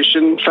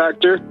circulation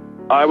factor,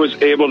 I was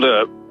able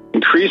to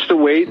increase the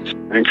weight,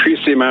 increase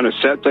the amount of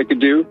sets I could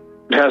do.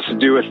 It has to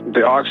do with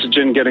the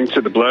oxygen getting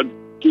to the blood.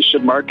 You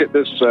should market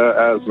this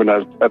as an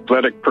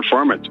athletic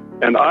performance.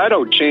 And I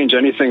don't change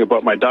anything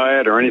about my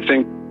diet or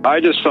anything. I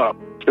just thought,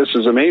 this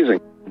is amazing.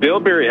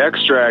 Bilberry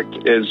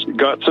extract is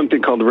got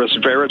something called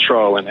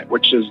resveratrol in it,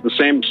 which is the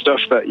same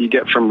stuff that you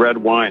get from red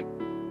wine.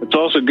 It's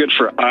also good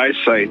for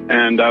eyesight.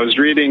 And I was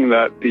reading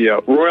that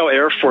the Royal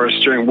Air Force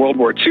during World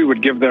War II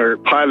would give their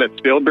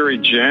pilots bilberry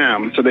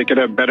jam so they could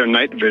have better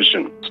night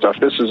vision stuff.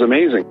 This is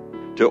amazing.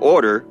 To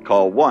order,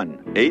 call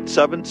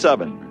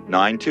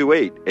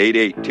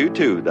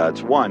 1-877-928-8822.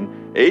 That's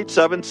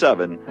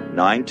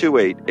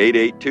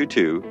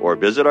 1-877-928-8822. Or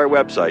visit our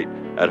website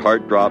at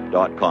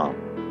heartdrop.com.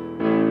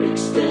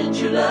 Extend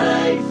your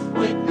life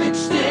with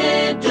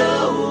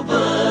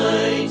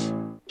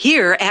Extendovite.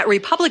 Here at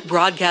Republic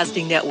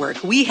Broadcasting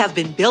Network, we have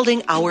been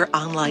building our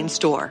online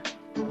store.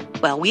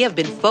 Well, we have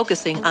been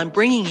focusing on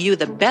bringing you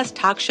the best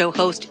talk show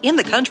host in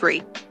the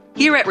country.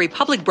 Here at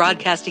Republic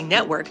Broadcasting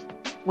Network,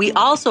 we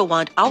also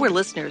want our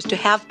listeners to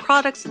have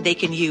products they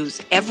can use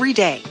every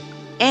day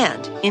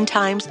and in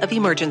times of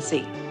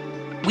emergency.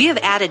 We have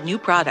added new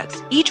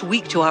products each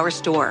week to our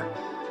store.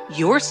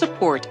 Your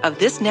support of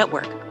this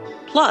network,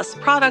 plus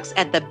products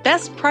at the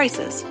best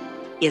prices,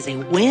 is a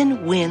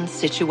win-win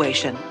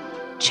situation.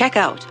 Check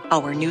out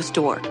our new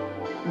store.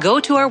 Go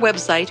to our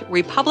website,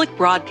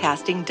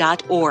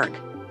 republicbroadcasting.org,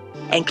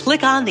 and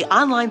click on the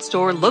online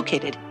store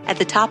located at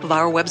the top of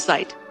our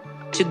website.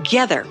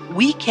 Together,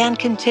 we can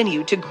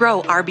continue to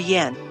grow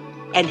RBN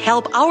and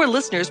help our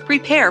listeners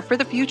prepare for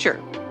the future.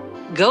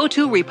 Go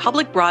to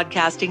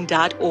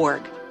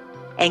republicbroadcasting.org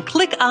and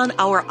click on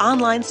our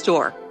online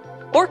store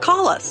or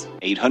call us.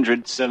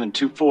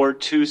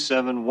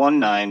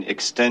 800-724-2719,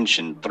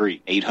 extension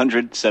 3.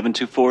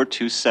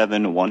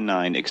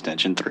 800-724-2719,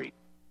 extension 3.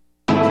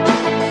 I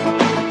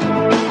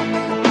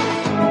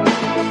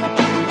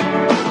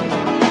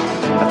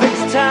think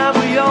it's time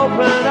we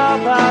open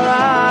up our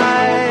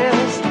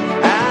eyes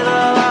and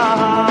our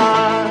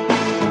hearts.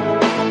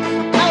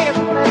 Hi,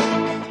 everybody.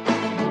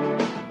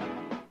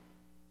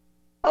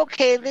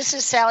 Okay, this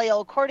is Sallie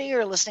Elkordy.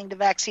 You're listening to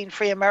Vaccine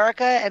Free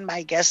America, and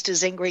my guest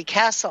is Ingrid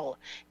Castle.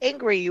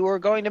 Ingrid, you were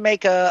going to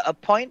make a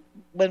point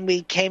when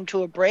we came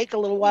to a break a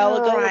little while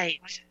ago.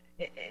 Right.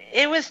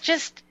 It was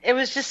just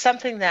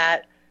something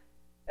that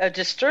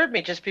disturbed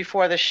me just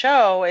before the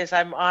show. Is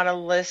I'm on a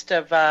list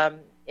of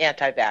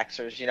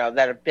anti-vaxxers,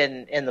 that have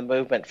been in the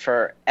movement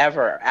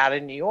forever out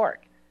in New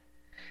York,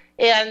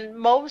 and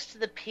most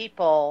of the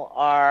people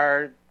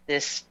are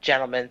this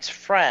gentleman's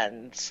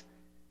friends,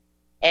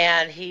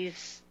 and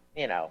he's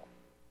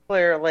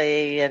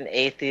clearly an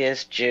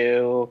atheist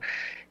Jew,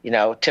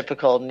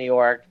 typical New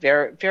York,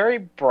 very, very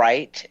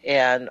bright,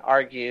 and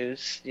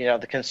argues,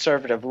 the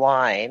conservative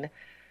line.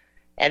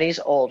 And he's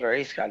older.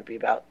 He's got to be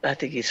about, I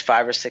think he's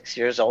 5 or 6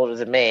 years older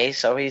than me.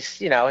 So he's,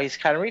 he's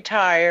kind of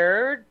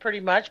retired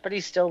pretty much, but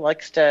he still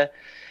likes to,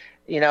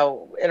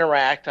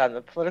 interact on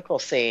the political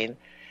scene.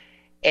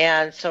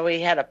 And so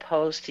he had a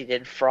post, he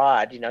did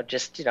fraud,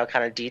 just,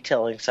 kind of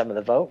detailing some of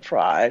the vote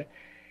fraud.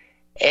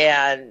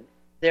 And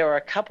there were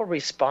a couple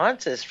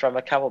responses from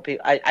a couple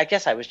people. I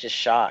guess I was just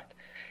shocked.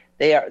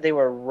 They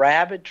were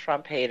rabid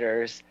Trump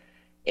haters.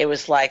 It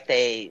was like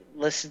they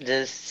listened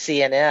to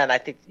CNN. I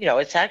think,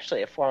 it's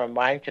actually a form of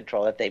mind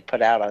control that they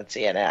put out on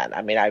CNN.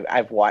 I mean,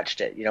 I've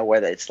watched it,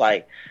 where it's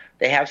like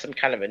they have some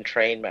kind of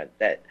entrainment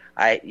that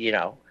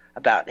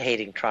about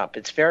hating Trump.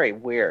 It's very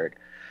weird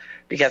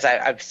because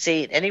I've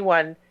seen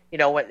anyone,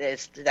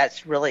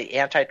 that's really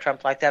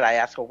anti-Trump like that. I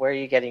ask, well, where are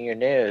you getting your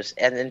news?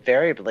 And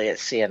invariably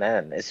it's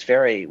CNN. It's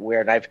very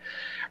weird. I've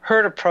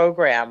heard a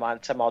program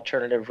on some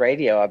alternative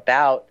radio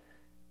about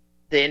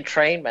the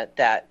entrainment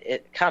that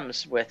it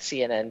comes with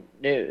CNN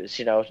News.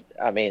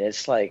 I mean,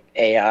 it's like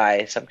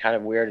AI, some kind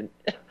of weird.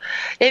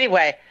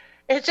 Anyway,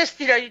 it's just,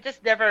 you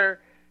just never,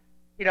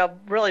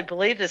 really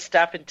believe this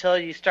stuff until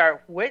you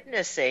start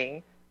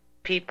witnessing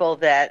people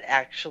that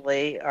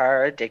actually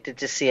are addicted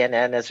to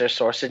CNN as their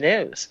source of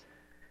news.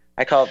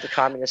 I call it the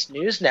Communist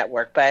News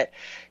Network. But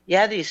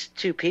yeah, these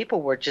two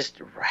people were just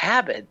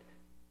rabid.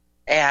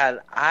 And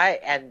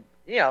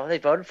they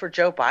voted for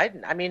Joe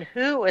Biden. I mean,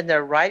 who in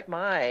their right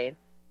mind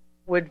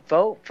would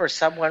vote for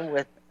someone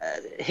with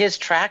his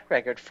track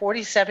record,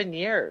 47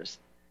 years?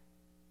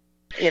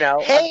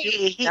 Hey,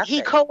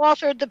 he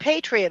co-authored the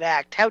Patriot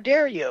Act. How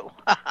dare you?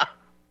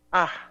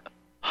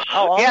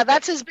 Yeah,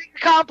 that's his big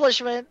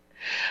accomplishment.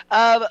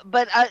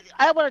 But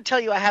I want to tell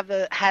you, I have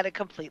had a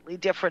completely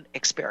different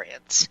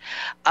experience.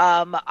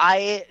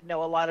 I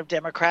know a lot of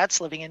Democrats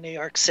living in New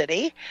York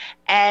City,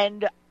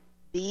 and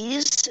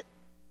these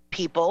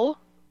people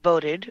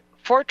voted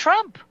for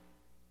Trump.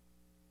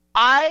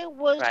 I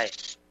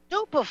was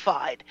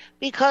stupefied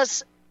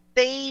because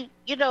they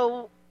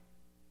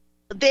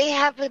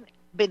haven't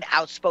been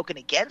outspoken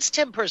against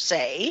him per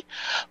se,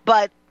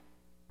 but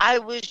I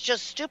was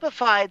just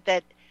stupefied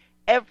that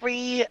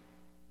every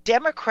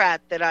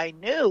Democrat that I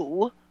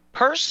knew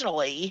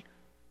personally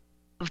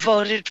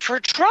voted for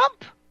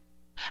Trump.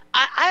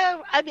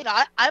 I'm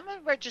a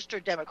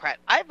registered Democrat.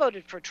 I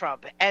voted for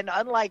Trump, and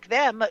unlike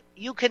them,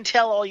 you can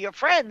tell all your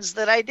friends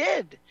that I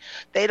did.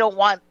 They don't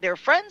want their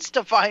friends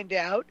to find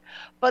out,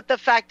 but the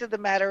fact of the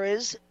matter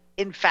is,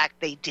 in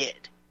fact, they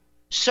did.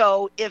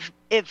 So if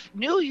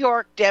New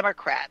York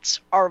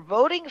Democrats are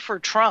voting for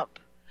Trump,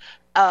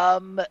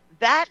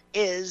 that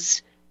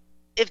is,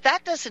 if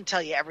that doesn't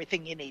tell you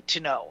everything you need to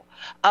know,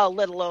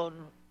 let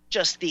alone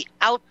just the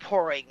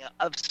outpouring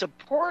of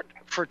support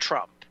for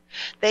Trump.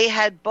 They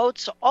had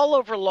boats all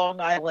over Long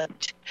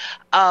Island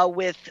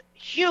with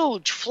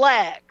huge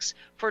flags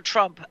for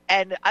Trump,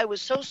 and I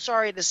was so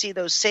sorry to see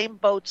those same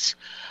boats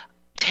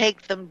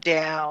take them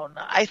down.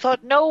 I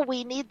thought, no,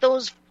 we need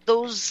those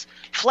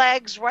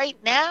flags right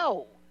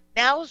now.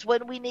 Now's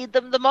when we need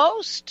them the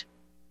most.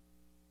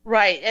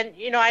 Right, and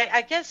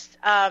I guess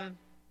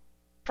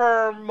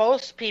for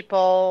most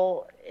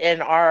people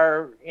in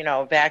our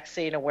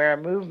vaccine aware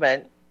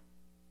movement,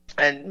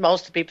 and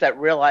most of the people that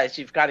realize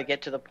you've got to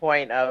get to the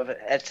point of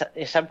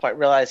at some point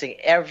realizing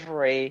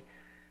every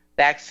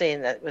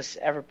vaccine that was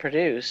ever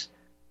produced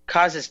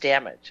causes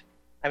damage.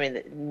 I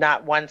mean,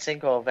 not one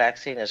single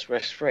vaccine is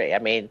risk-free. I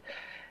mean,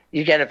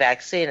 you get a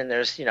vaccine and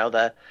there's,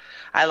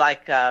 I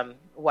like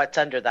what's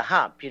under the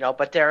hump,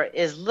 but there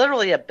is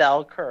literally a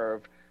bell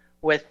curve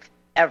with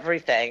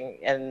everything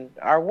in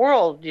our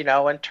world,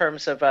 in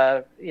terms of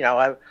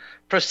a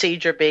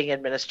procedure being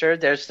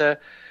administered. There's the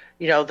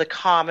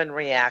common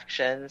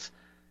reactions,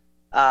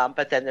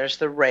 but then there's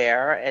the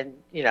rare, and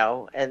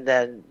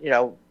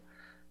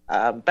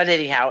but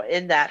anyhow,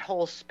 in that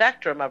whole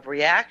spectrum of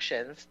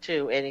reactions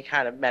to any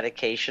kind of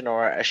medication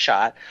or a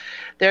shot,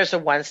 there's the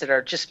ones that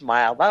are just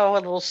mild, a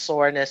little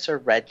soreness or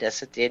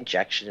redness at the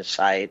injection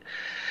site.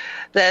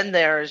 Then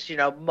there's,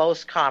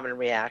 most common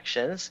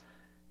reactions.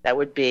 That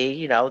would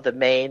be, the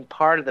main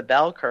part of the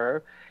bell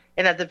curve.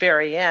 And at the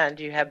very end,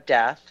 you have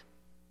death.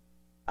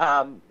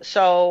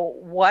 So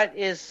what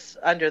is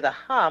under the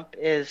hump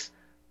is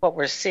what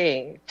we're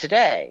seeing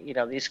today,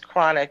 these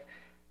chronic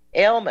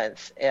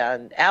ailments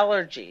and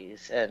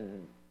allergies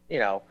and,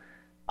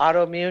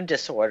 autoimmune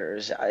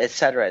disorders, et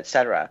cetera, et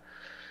cetera.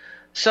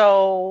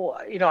 So,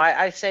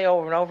 I say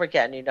over and over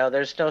again,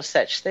 there's no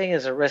such thing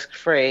as a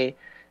risk-free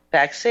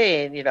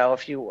vaccine.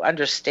 If you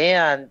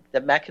understand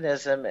the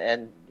mechanism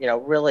and,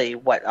 really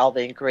what all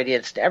the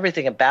ingredients and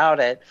everything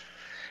about it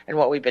and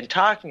what we've been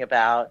talking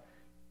about,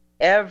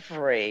 it's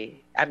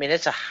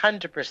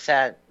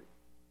 100%,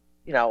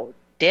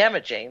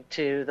 damaging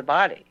to the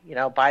body,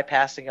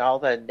 bypassing all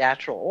the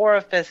natural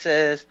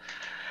orifices.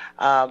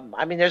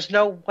 There's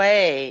no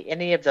way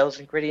any of those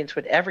ingredients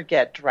would ever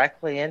get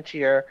directly into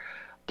your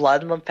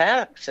blood and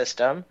lymphatic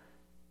system,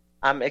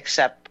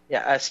 except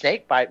a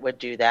snake bite would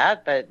do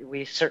that, but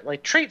we certainly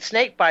treat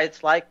snake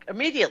bites like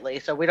immediately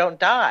so we don't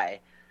die,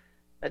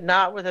 but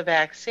not with a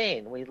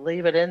vaccine. We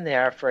leave it in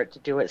there for it to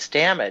do its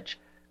damage.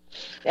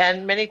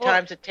 And many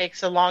times it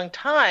takes a long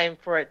time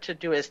for it to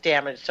do its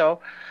damage.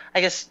 So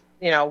I guess,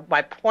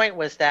 my point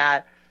was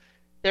that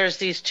there's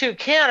these two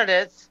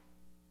candidates,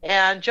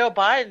 and Joe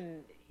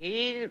Biden,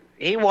 he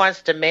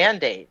wants to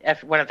mandate.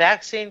 When a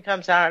vaccine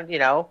comes out,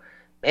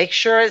 make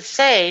sure it's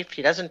safe.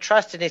 He doesn't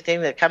trust anything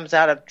that comes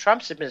out of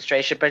Trump's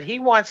administration, but he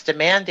wants to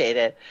mandate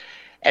it.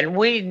 And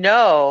we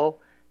know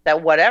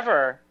that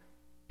whatever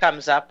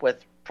comes up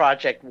with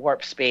Project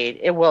Warp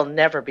Speed, it will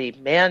never be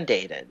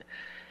mandated.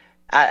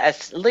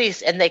 At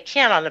least, and they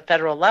can't on the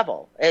federal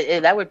level.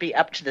 That would be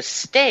up to the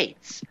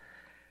states.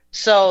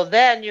 So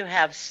then you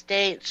have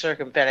states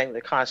circumventing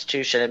the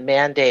Constitution and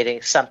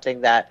mandating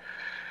something that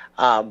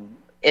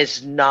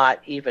is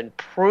not even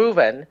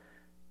proven,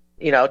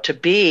 to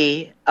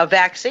be a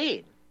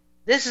vaccine.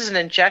 This is an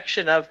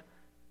injection of,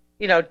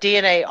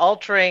 DNA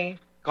altering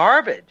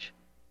garbage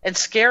and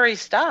scary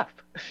stuff.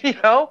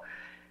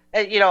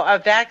 A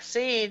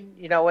vaccine,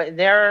 in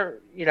their,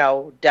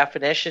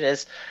 definition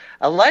is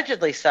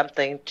allegedly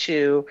something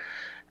to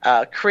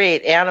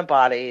create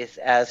antibodies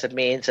as a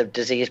means of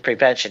disease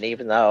prevention,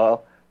 even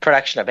though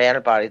production of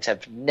antibodies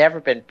have never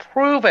been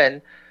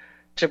proven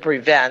to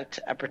prevent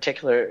a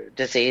particular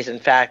disease. In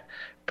fact,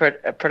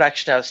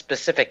 production of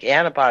specific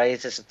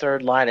antibodies is a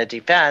third line of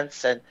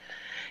defense and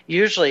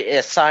usually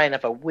a sign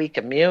of a weak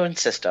immune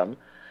system.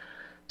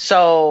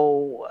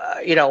 So,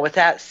 with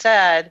that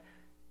said,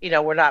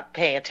 we're not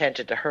paying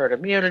attention to herd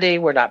immunity.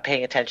 We're not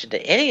paying attention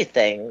to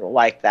anything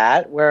like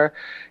that. We're,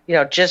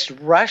 just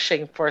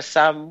rushing for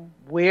some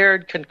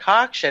weird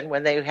concoction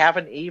when they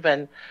haven't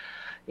even,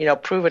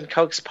 proven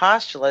Koch's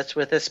postulates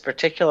with this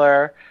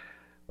particular,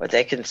 what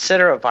they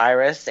consider a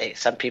virus.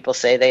 Some people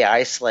say they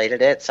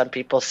isolated it. Some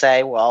people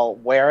say, well,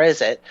 where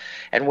is it?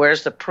 And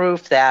where's the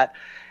proof that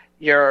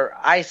your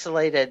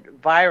isolated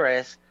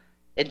virus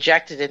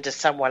injected into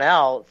someone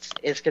else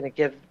is going to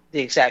give the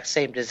exact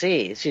same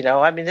disease?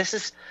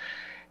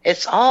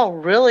 It's all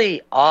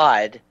really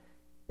odd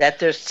that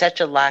there's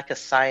such a lack of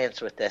science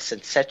with this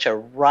and such a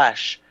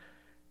rush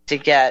to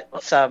get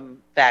some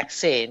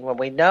vaccine when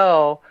we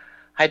know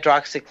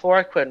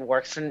hydroxychloroquine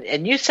works.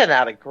 And you sent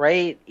out a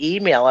great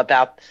email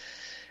about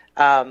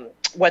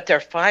what they're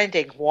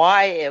finding.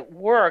 Why it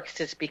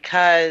works is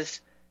because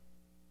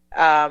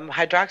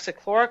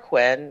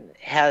hydroxychloroquine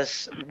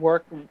has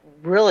worked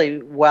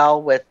really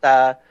well with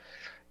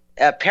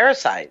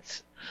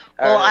parasites.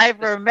 Well,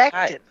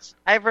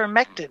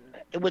 ivermectin,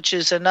 which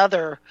is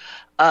another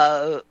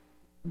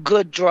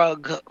good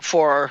drug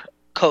for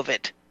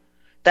COVID.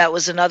 That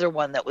was another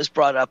one that was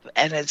brought up,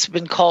 and it's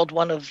been called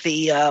one of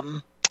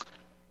the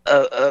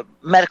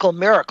medical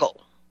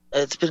miracle.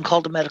 It's been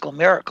called a medical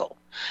miracle,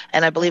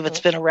 and I believe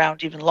it's been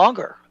around even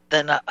longer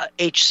than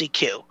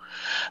HCQ.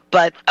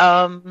 But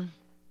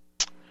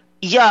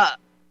yeah,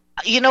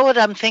 you know what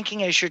I'm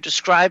thinking as you're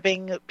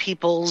describing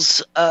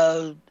people's,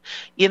 the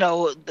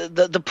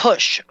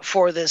push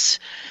for this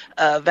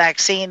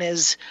vaccine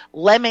is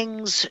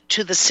lemmings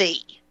to the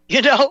sea.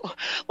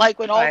 Like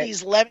when all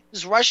these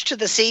lemmings rush to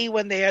the sea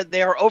when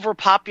they're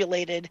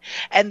overpopulated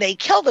and they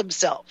kill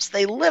themselves.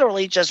 They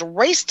literally just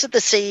race to the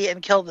sea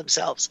and kill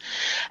themselves.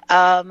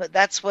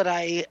 That's what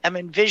I am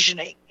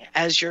envisioning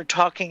as you're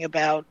talking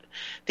about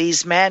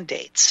these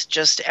mandates.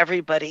 Just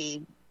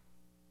everybody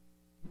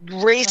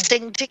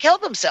racing to kill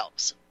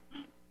themselves.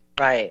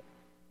 Right.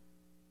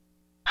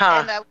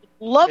 Huh. And I would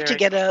love to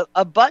get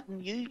a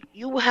button.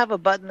 You have a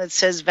button that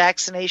says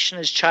vaccination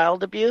is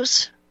child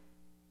abuse?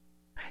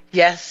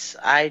 Yes,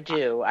 I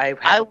do.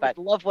 I would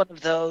love one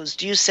of those.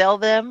 Do you sell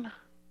them?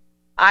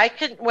 I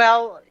could.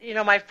 Well,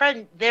 my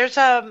friend, there's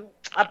a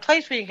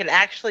place where you can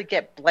actually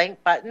get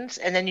blank buttons,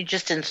 and then you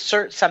just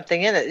insert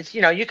something in it.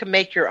 You can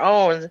make your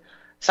own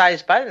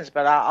size buttons,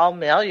 but I'll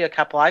mail you a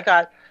couple. I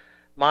got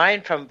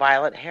mine from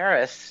Violet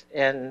Harris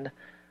in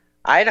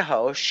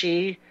Idaho.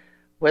 She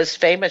was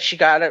famous. She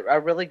got a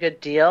really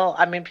good deal.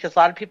 Because a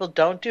lot of people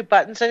don't do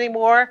buttons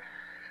anymore.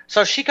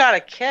 So she got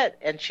a kit,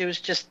 and she was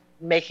just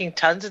making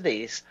tons of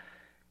these.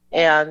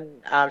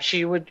 And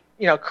she would,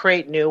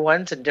 create new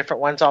ones and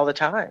different ones all the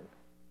time.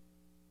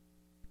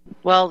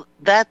 Well,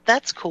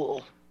 that's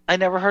cool. I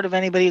never heard of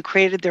anybody who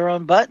created their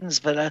own buttons,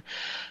 but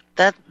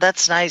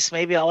that's nice.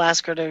 Maybe I'll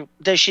ask her to.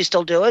 Does she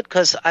still do it?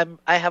 Because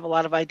I have a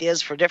lot of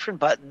ideas for different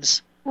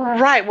buttons.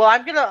 Right. Well,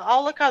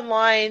 I'll look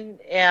online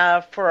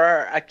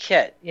for a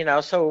kit.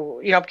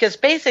 Because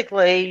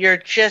basically you're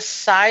just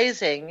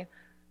sizing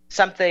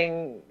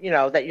something,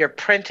 that you're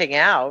printing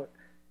out.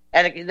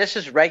 And this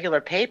is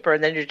regular paper,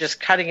 and then you're just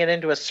cutting it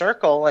into a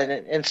circle and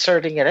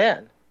inserting it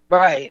in.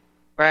 Right.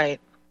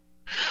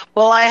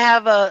 Well, I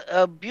have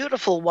a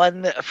beautiful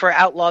one for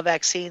outlaw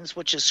vaccines,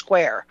 which is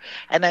square.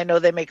 And I know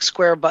they make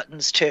square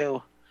buttons,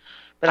 too.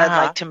 But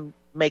I'd like to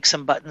make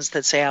some buttons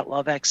that say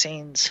outlaw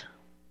vaccines.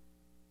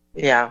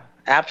 Yeah,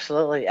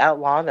 absolutely.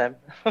 Outlaw them.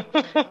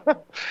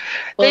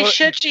 They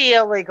should be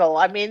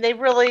illegal. They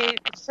really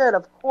should,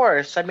 of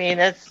course.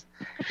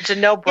 It's a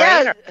no-brainer.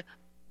 Yeah.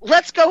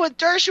 Let's go with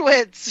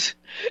Dershowitz.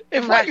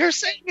 If what you're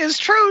saying is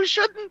true,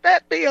 shouldn't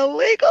that be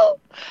illegal?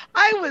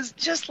 I was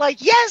just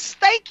like, yes,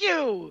 thank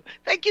you.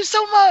 Thank you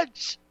so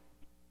much.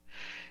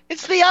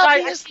 It's the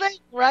obvious thing,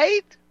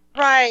 right?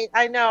 Right,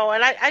 I know.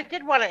 And I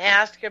did want to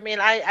ask,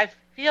 I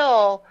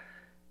feel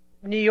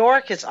New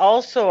York is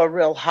also a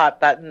real hot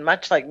button,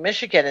 much like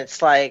Michigan.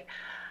 It's like,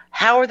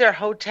 how are their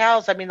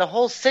hotels? The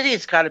whole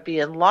city's got to be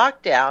in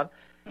lockdown.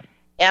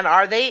 And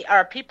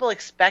are people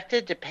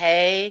expected to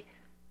pay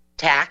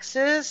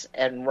taxes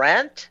and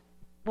rent?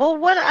 Well,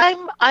 what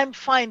I'm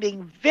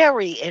finding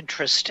very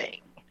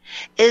interesting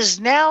is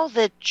now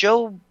that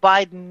Joe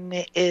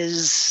Biden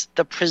is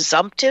the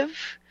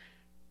presumptive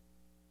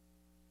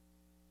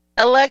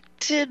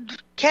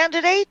elected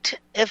candidate,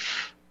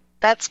 if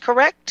that's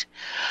correct.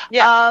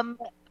 Yeah.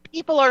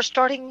 People are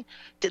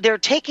they're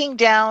taking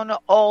down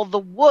all the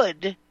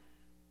wood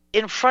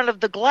in front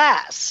of the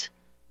glass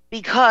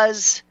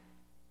because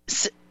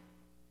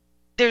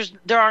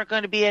there aren't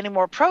going to be any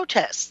more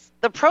protests.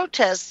 The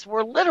protests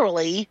were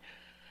literally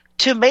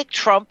to make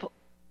Trump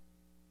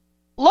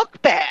look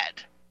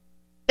bad.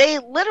 They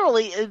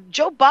literally,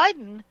 Joe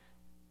Biden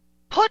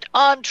put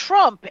on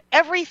Trump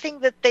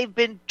everything that they've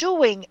been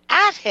doing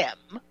at him,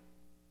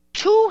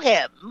 to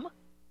him,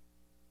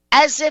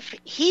 as if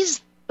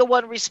he's the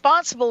one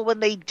responsible when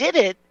they did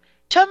it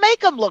to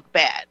make him look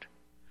bad.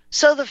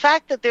 So the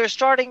fact that they're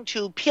starting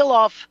to peel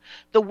off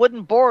the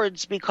wooden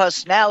boards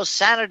because now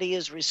sanity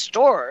is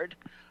restored,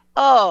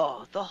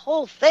 the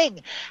whole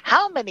thing,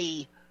 how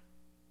many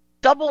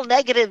double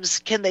negatives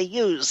can they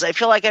use? I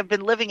feel like I've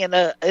been living in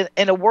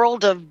a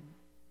world of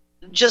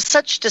just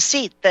such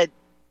deceit that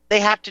they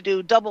have to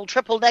do double,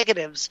 triple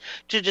negatives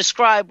to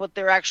describe what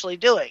they're actually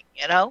doing,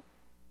 you know?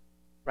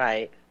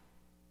 Right.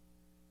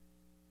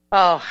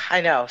 Oh,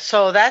 I know.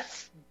 So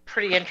that's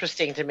pretty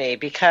interesting to me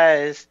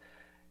because,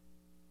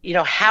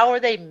 how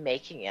are they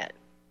making it?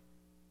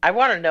 I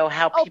want to know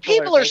how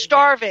people are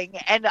starving,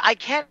 and I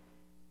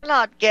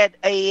cannot get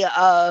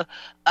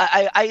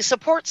I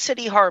support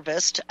City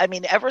Harvest. I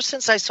mean, ever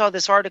since I saw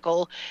this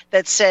article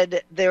that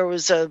said there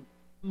was a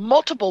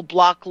multiple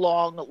block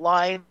long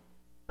line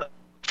for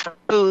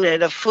food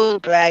at a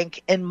food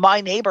bank in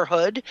my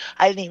neighborhood.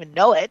 I didn't even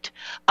know it.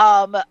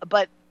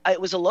 But it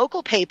was a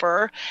local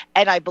paper,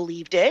 and I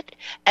believed it.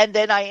 And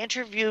then I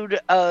interviewed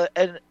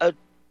an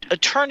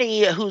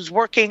attorney who's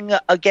working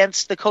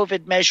against the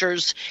COVID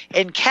measures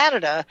in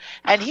Canada,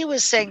 and he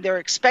was saying they're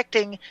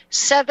expecting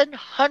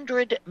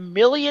 700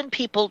 million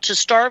people to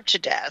starve to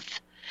death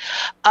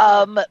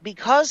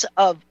because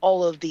of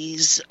all of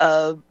these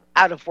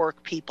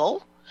out-of-work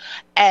people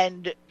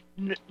and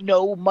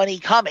no money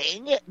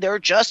coming. They're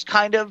just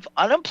kind of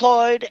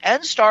unemployed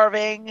and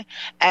starving,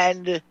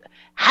 and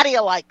how do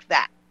you like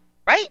that?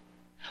 Right?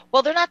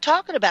 Well, they're not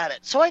talking about it.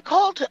 So I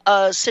called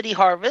City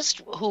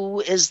Harvest, who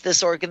is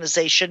this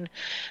organization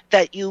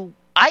that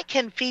I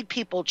can feed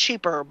people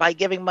cheaper by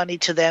giving money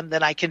to them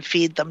than I can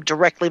feed them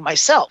directly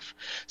myself.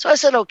 So I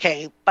said,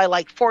 okay, by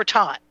like 4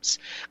 times,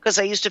 because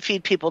I used to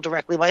feed people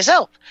directly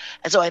myself.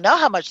 And so I know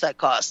how much that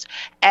costs.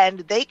 And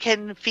they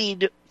can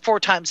feed 4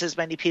 times as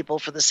many people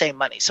for the same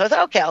money. So I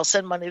thought, okay, I'll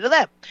send money to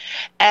them.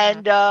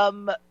 And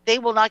they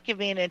will not give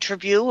me an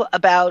interview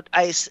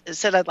I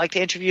said, I'd like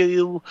to interview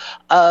you.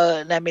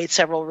 And I made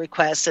several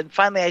requests. And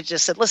finally, I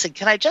just said, listen,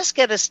 can I just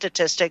get a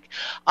statistic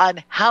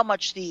on how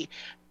much the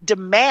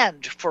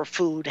demand for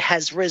food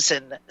has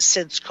risen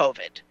since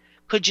COVID?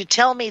 Could you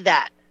tell me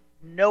that?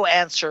 No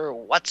answer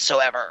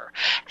whatsoever.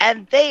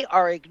 And they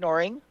are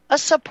ignoring a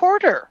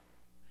supporter.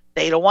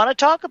 They don't want to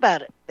talk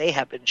about it. They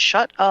have been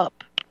shut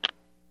up.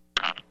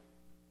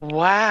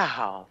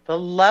 Wow, the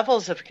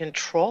levels of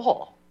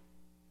control.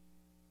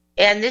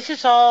 And this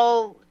is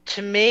all,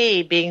 to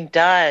me, being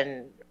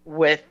done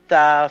with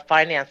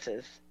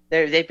finances.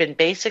 They've been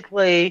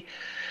basically,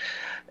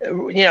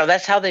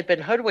 that's how they've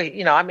been hoodwinked.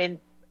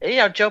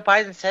 Joe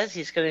Biden says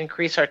he's going to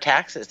increase our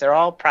taxes. They're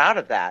all proud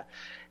of that.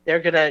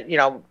 They're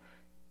going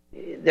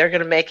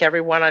to make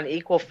everyone on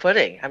equal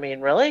footing. I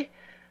mean, really?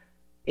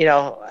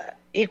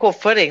 Equal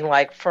footing,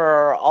 like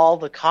for all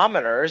the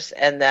commoners,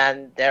 and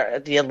then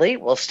the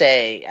elite will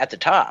stay at the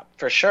top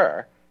for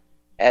sure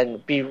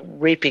and be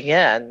reaping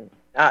in.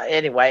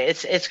 Anyway,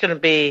 it's going to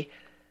be,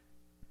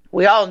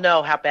 we all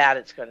know how bad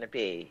it's going to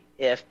be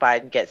if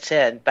Biden gets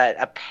in, but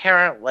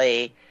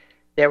apparently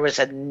there was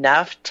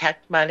enough tech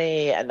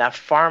money,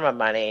 enough pharma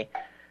money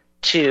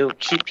to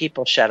keep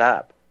people shut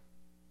up.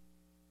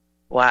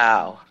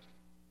 Wow.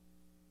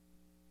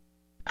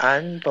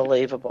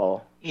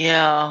 Unbelievable.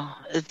 Yeah,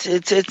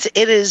 it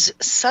is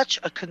such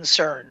a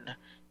concern.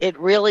 It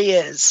really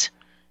is.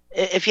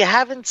 If you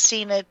haven't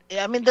seen it,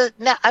 I mean,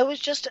 I was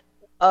just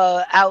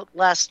out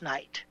last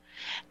night,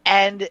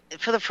 and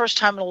for the first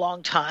time in a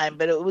long time,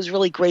 but it was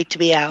really great to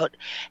be out,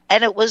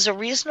 and it was a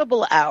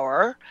reasonable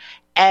hour,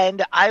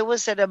 and I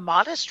was at a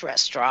modest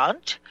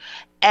restaurant,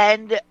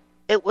 and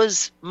it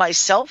was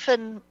myself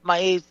and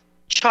my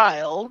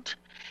child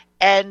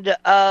and 2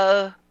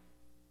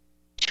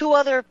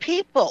 other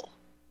people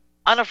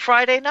on a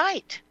Friday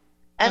night.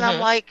 And I'm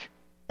like,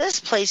 this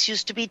place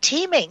used to be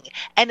teeming,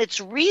 and it's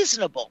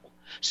reasonable.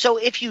 So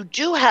if you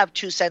do have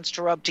 2 cents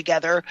to rub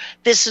together,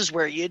 this is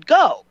where you'd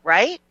go,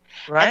 right?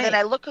 Right. And then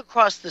I look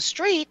across the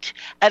street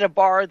at a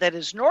bar that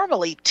is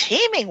normally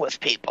teeming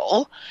with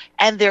people,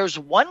 and there's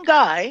 1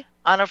 guy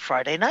on a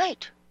Friday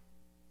night.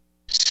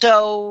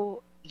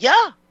 So,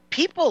 yeah,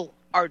 people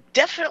are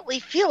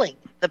definitely feeling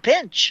the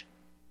pinch.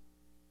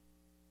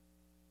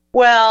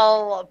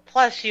 Well,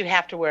 plus you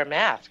have to wear a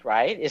mask,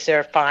 right? Is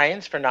there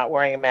fines for not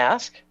wearing a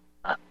mask?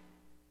 I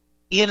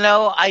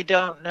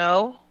don't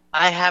know.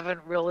 I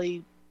haven't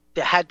really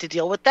had to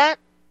deal with that.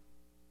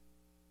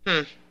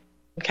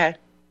 Okay.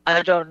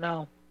 I don't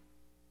know.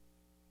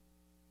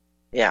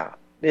 Yeah,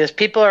 because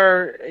people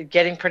are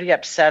getting pretty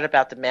upset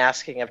about the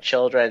masking of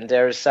children.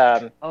 There's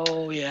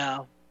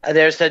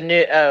there's a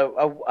new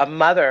a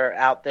mother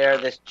out there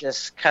that's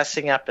just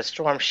cussing up a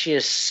storm. She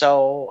is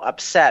so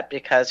upset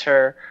because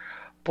her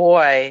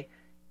boy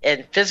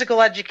in physical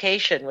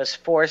education was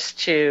forced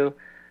to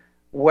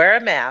wear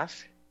a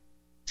mask,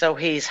 so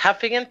he's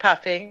huffing and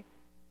puffing,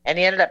 and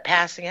he ended up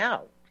passing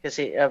out because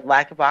of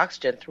lack of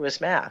oxygen through his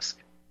mask.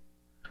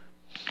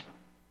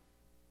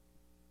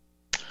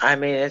 I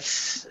mean,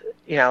 it's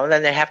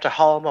then they have to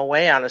haul them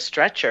away on a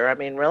stretcher. I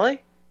mean,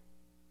 really?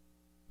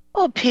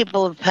 Well,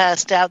 people have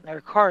passed out in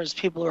their cars.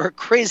 People who are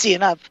crazy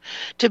enough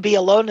to be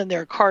alone in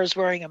their cars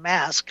wearing a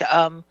mask.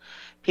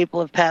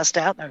 People have passed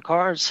out in their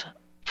cars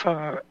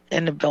from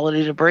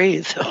inability to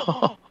breathe.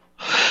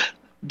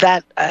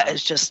 That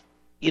is just,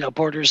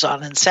 borders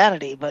on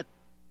insanity. But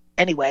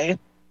anyway,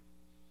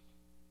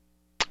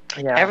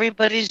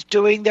 everybody's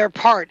doing their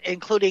part,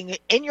 including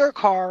in your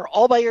car,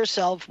 all by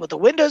yourself, with the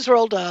windows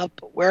rolled up,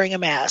 wearing a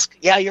mask.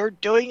 Yeah, you're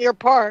doing your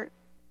part.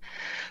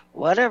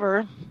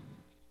 Whatever.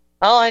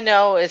 All I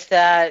know is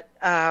that,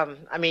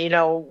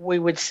 we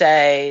would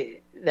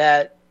say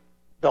that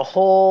the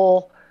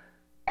whole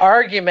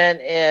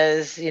argument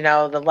is,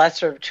 the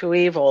lesser of two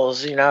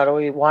evils. Do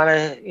we want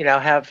to,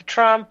 have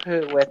Trump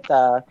with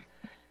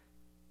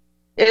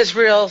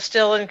Israel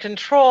still in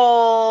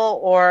control,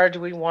 or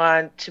do we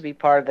want to be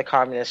part of the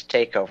communist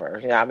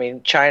takeover?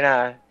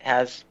 China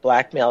has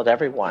blackmailed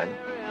everyone.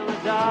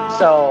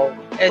 So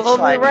it's we'll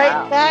be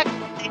right back.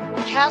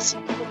 Cast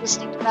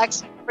listening to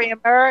Vaccine Free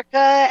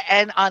America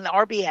and on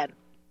RBN.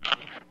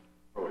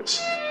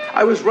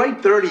 I was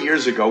right 30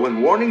 years ago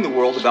in warning the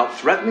world about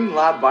threatening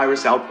lab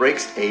virus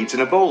outbreaks, AIDS,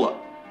 and Ebola.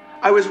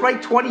 I was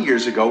right 20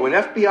 years ago when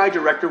FBI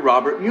Director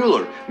Robert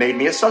Mueller made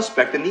me a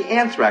suspect in the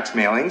anthrax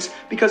mailings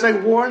because I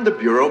warned the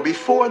Bureau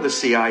before the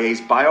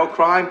CIA's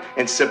biocrime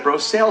and Cipro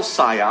sales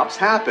psyops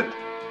happened.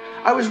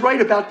 I was right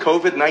about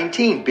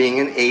COVID-19 being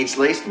an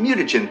AIDS-laced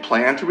mutagen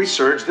planned to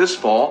resurge this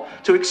fall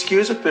to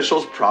excuse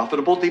officials'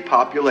 profitable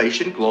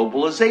depopulation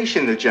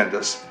globalization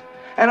agendas.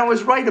 And I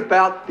was right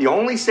about the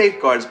only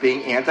safeguards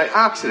being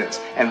antioxidants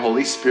and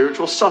holy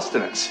spiritual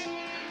sustenance.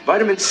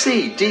 Vitamin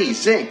C, D,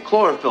 zinc,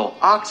 chlorophyll,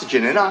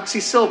 oxygen, and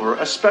oxysilver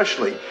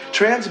especially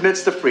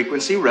transmits the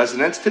frequency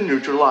resonance to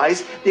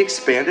neutralize the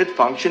expanded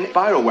function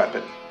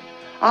bioweapon.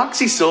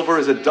 Oxysilver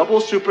is a double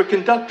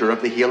superconductor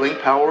of the healing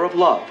power of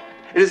love.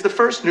 It is the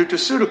first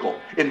nutraceutical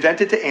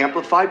invented to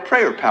amplify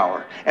prayer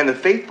power and the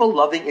faithful,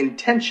 loving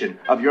intention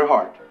of your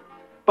heart.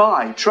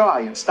 Buy,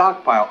 try, and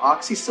stockpile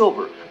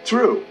Oxysilver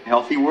through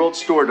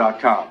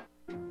HealthyWorldStore.com.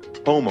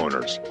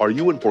 Homeowners, are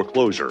you in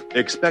foreclosure,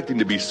 expecting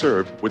to be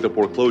served with a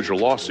foreclosure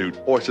lawsuit,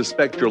 or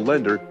suspect your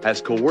lender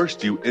has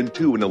coerced you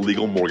into an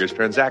illegal mortgage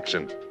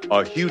transaction?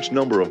 A huge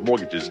number of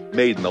mortgages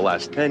made in the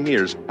last 10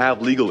 years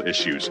have legal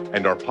issues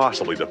and are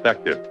possibly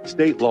defective.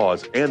 State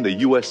laws and the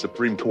U.S.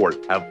 Supreme Court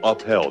have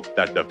upheld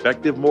that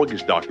defective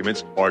mortgage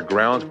documents are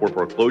grounds for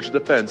foreclosure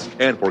defense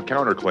and for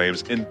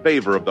counterclaims in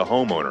favor of the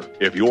homeowner.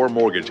 If your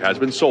mortgage has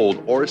been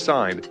sold or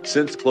assigned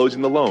since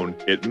closing the loan,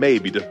 it may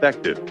be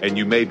defective and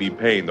you may be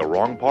paying the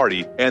wrong party,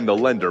 and the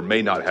lender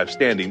may not have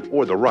standing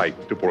or the right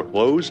to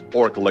foreclose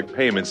or collect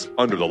payments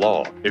under the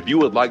law. If you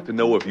would like to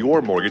know if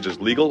your mortgage is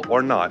legal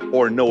or not,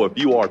 or know if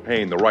you are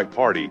paying the right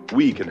party,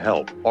 we can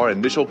help. Our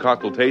initial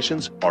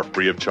consultations are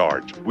free of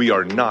charge. We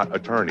are not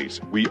attorneys.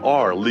 We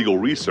are legal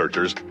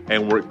researchers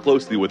and work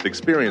closely with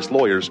experienced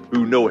lawyers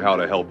who know how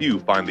to help you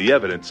find the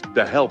evidence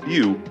to help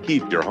you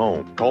keep your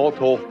home. Call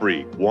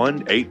toll-free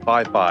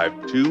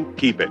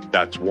 1-855-2-KEEP-IT.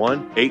 That's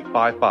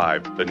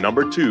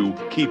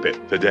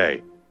 1-855-2-KEEP-IT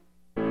today.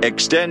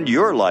 Extend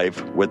your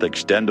life with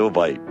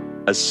Extendovite,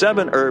 a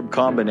 7-herb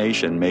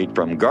combination made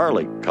from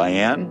garlic,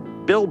 cayenne,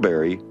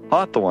 bilberry,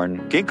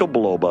 hawthorn, ginkgo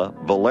biloba,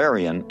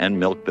 valerian, and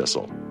milk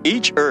thistle.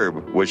 Each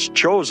herb was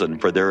chosen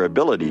for their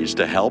abilities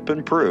to help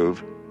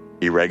improve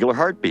irregular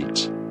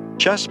heartbeats,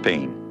 chest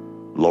pain,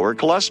 lower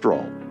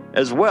cholesterol,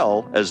 as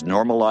well as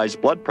normalize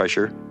blood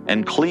pressure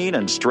and clean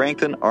and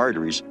strengthen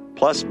arteries,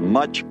 plus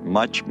much,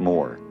 much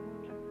more.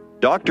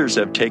 Doctors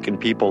have taken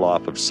people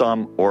off of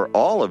some or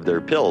all of their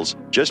pills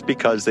just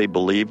because they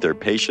believe their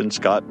patients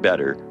got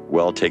better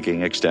while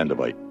taking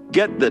Extendovite.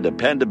 Get the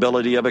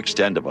dependability of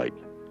Extendovite.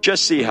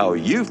 Just see how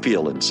you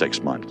feel in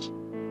 6 months.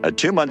 A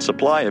 2-month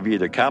supply of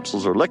either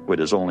capsules or liquid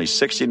is only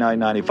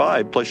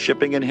 $69.95 plus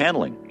shipping and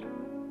handling.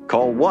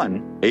 Call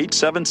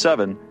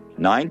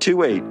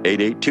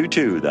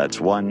 1-877-928-8822. That's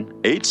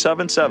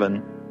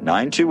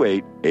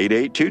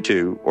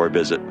 1-877-928-8822 or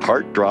visit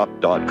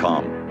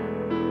heartdrop.com.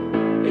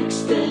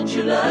 Extend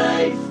your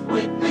life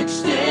with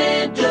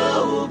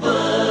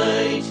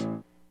Extendovite.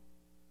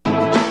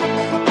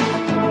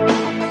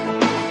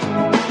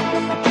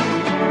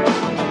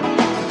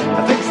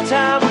 I think it's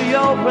time we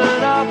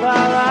open up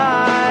our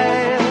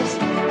eyes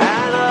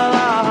and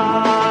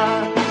our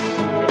hearts.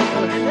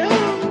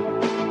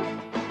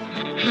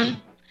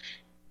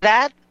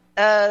 That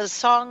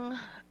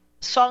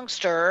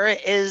songster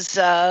is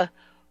a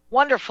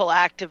wonderful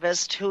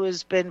activist who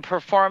has been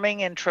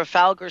performing in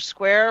Trafalgar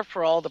Square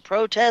for all the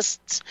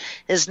protests.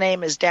 His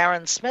name is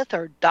Darren Smith,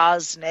 or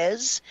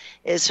Daznez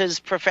is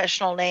his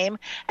professional name,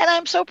 and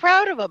I'm so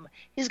proud of him.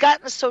 He's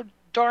gotten so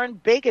darn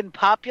big and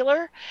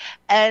popular,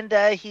 and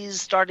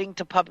he's starting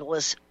to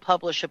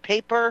publish a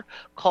paper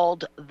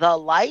called The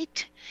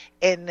Light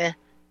in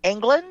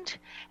England,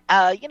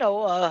 a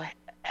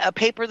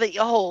paper that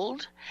you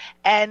hold,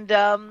 and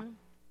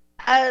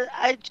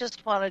I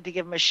just wanted to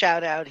give him a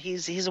shout out.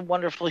 He's a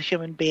wonderful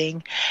human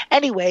being.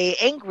 Anyway,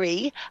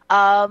 Angry,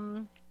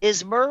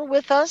 is Mur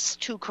with us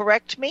to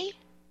correct me?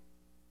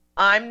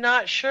 I'm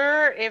not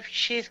sure if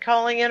she's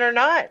calling in or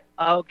not.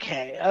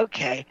 Okay.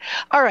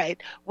 All right.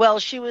 Well,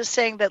 she was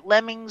saying that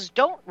lemmings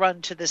don't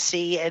run to the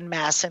sea en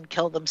masse and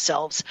kill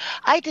themselves.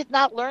 I did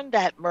not learn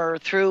that, Mur,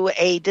 through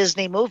a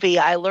Disney movie.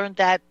 I learned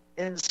that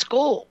in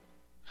school.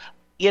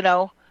 You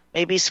know,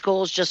 maybe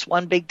school's just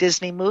one big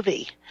Disney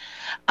movie.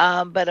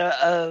 But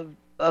a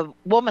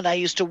woman I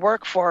used to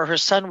work for, her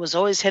son was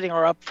always hitting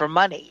her up for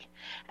money.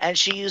 And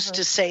she used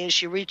to say, as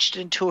she reached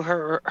into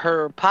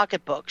her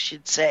pocketbook,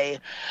 she'd say,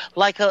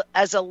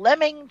 as a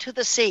lemming to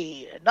the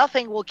sea,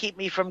 nothing will keep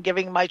me from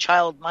giving my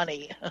child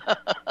money.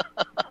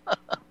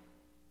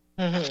 I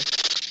don't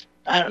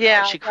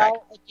know. She cracked.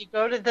 Well, if you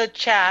go to the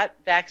chat,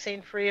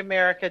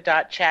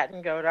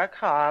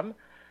 vaccinefreeamerica.chatandgo.com,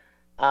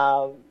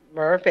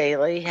 Mur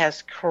Bailey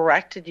has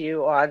corrected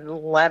you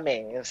on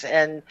lemmings.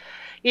 And,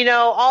 you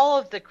know, all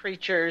of the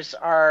creatures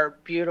are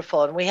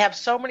beautiful. And we have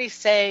so many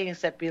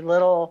sayings that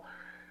belittle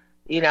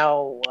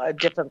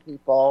different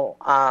people.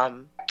 I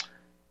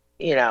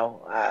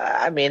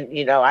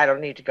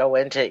don't need to go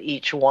into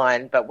each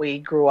one, but we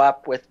grew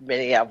up with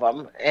many of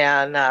them,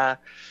 and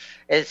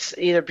it's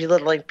either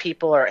belittling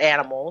people or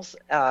animals.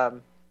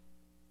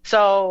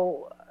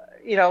 So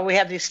we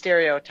have these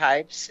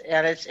stereotypes,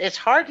 and it's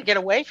hard to get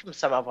away from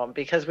some of them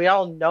because we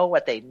all know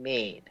what they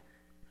mean.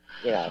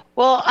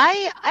 Well,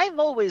 I've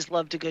always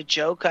loved a good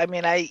joke. I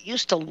mean, I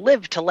used to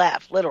live to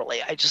laugh,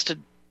 literally. I just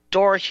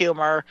adore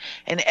humor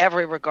in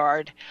every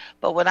regard.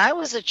 But when I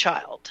was a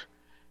child,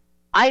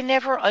 I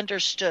never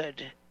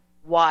understood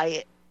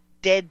why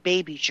dead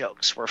baby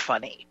jokes were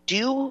funny.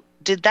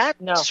 Did that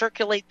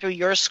circulate through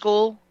your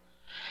school?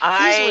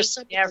 I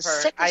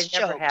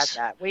never had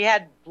that. We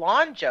had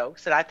blonde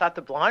jokes, and I thought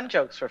the blonde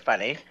jokes were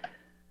funny.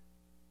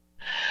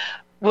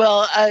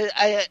 Well,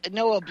 I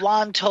know a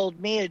blonde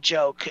told me a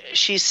joke.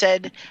 She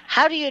said,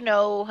 how do you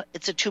know,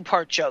 it's a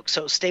two-part joke,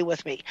 so stay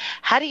with me.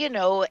 How do you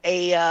know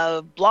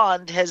a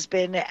blonde has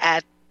been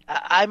at,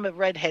 I'm a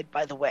redhead,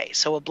 by the way,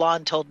 so a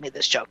blonde told me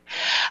this joke.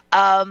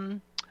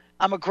 I'm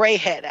a gray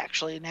head,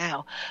 actually,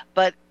 now.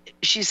 But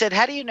she said,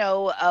 how do you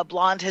know a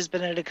blonde has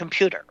been at a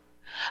computer?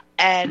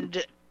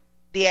 And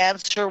the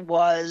answer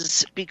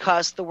was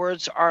because the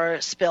words are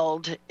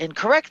spelled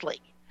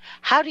incorrectly.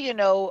 How do you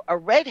know a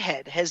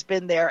redhead has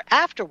been there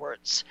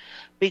afterwards?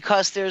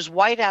 Because there's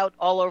whiteout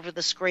all over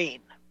the screen.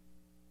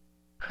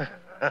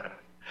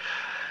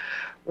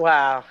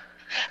 Wow.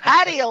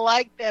 How do you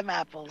like them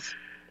apples?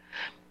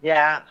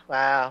 Yeah,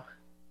 wow.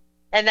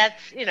 And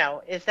that's,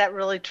 is that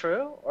really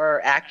true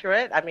or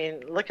accurate? I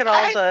mean, look at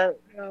all the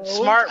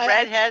smart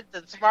redheads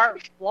and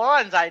smart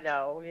blondes I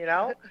know,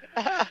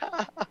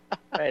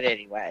 But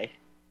anyway.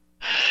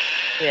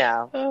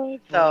 Yeah.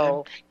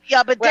 So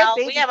but we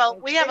have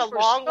a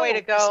long way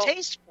to go.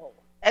 Tasteful,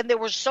 and they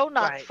were so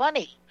not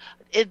funny.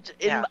 I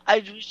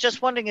was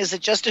just wondering, is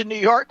it just in New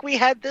York we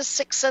had this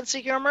sick sense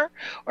of humor,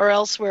 or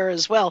elsewhere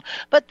as well?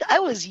 But I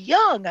was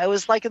young. I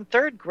was like in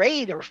third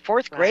grade or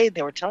fourth grade.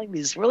 They were telling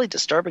these really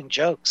disturbing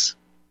jokes.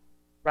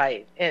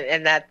 Right,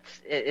 and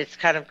it's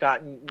kind of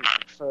gotten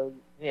for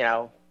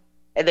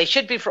and they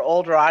should be for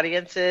older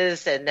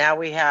audiences, and now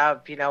we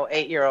have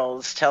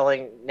 8-year-olds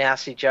telling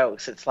nasty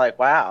jokes. It's like,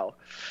 wow.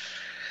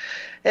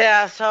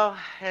 Yeah, so,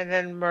 and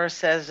then Mur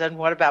says, and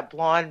what about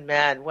blonde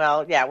men?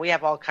 Well, yeah, we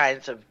have all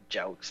kinds of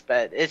jokes,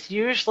 but it's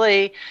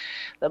usually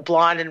the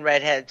blonde and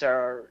redheads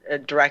are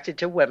directed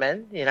to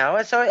women,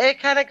 and so it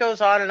kind of goes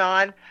on, and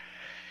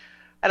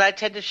I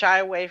tend to shy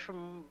away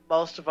from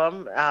most of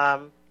them.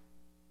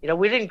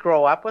 We didn't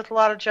grow up with a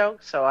lot of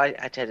jokes, so I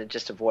tend to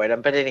just avoid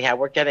them. But anyhow,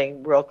 we're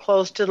getting real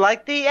close to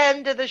like the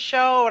end of the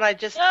show, and I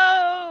just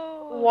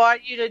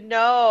want you to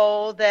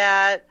know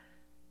that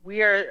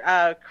we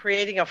are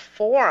creating a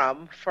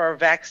forum for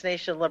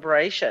vaccination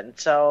liberation.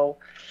 So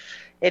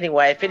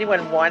anyway, if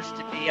anyone wants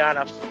to be on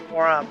a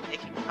forum, they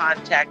can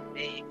contact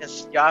me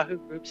because Yahoo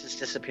Groups is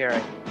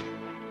disappearing.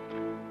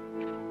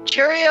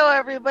 Cheerio,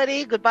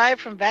 everybody. Goodbye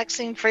from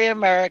Vaccine Free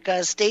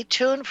America. Stay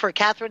tuned for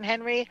Catherine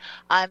Henry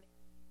on...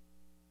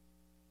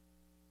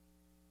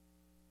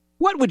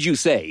 What would you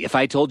say if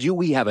I told you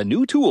we have a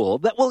new tool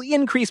that will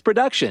increase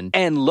production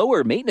and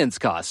lower maintenance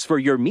costs for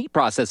your meat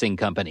processing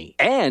company?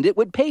 And it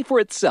would pay for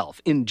itself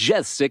in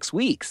just 6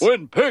 weeks.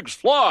 When pigs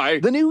fly!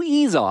 The new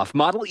Ease Off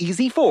Model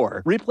Easy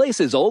 4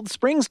 replaces old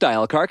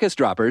spring-style carcass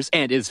droppers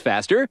and is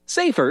faster,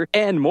 safer,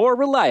 and more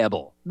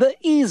reliable. The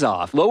Ease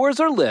Off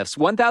lowers or lifts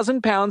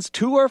 1,000 pounds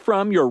to or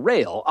from your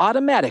rail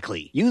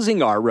automatically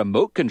using our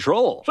remote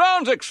control.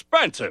 Sounds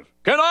expensive.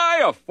 Can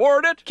I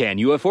afford it? Can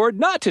you afford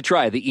not to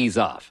try the Ease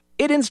Off?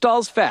 It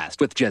installs fast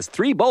with just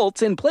 3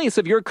 bolts in place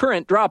of your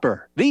current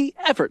dropper. The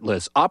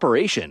effortless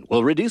operation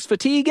will reduce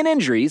fatigue and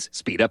injuries,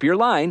 speed up your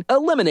line,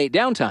 eliminate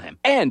downtime,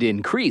 and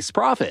increase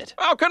profit.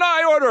 How can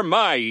I order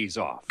my Ease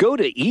Off? Go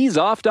to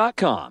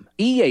easeoff.com,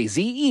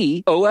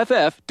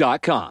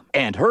 EAZEOFF.com,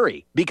 and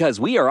hurry,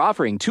 because we are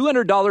offering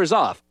 $200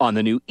 off on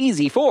the new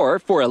Easy 4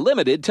 for a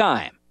limited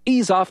time.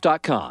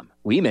 Easeoff.com.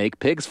 We make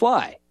pigs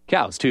fly.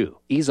 Cows, too.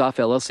 Ease Off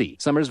LLC,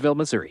 Summersville,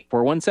 Missouri,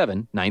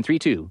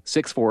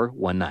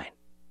 417-932-6419.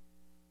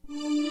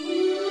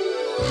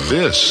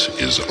 This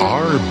is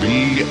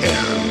RBN,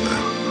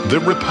 the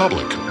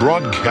Republic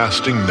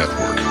Broadcasting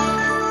Network.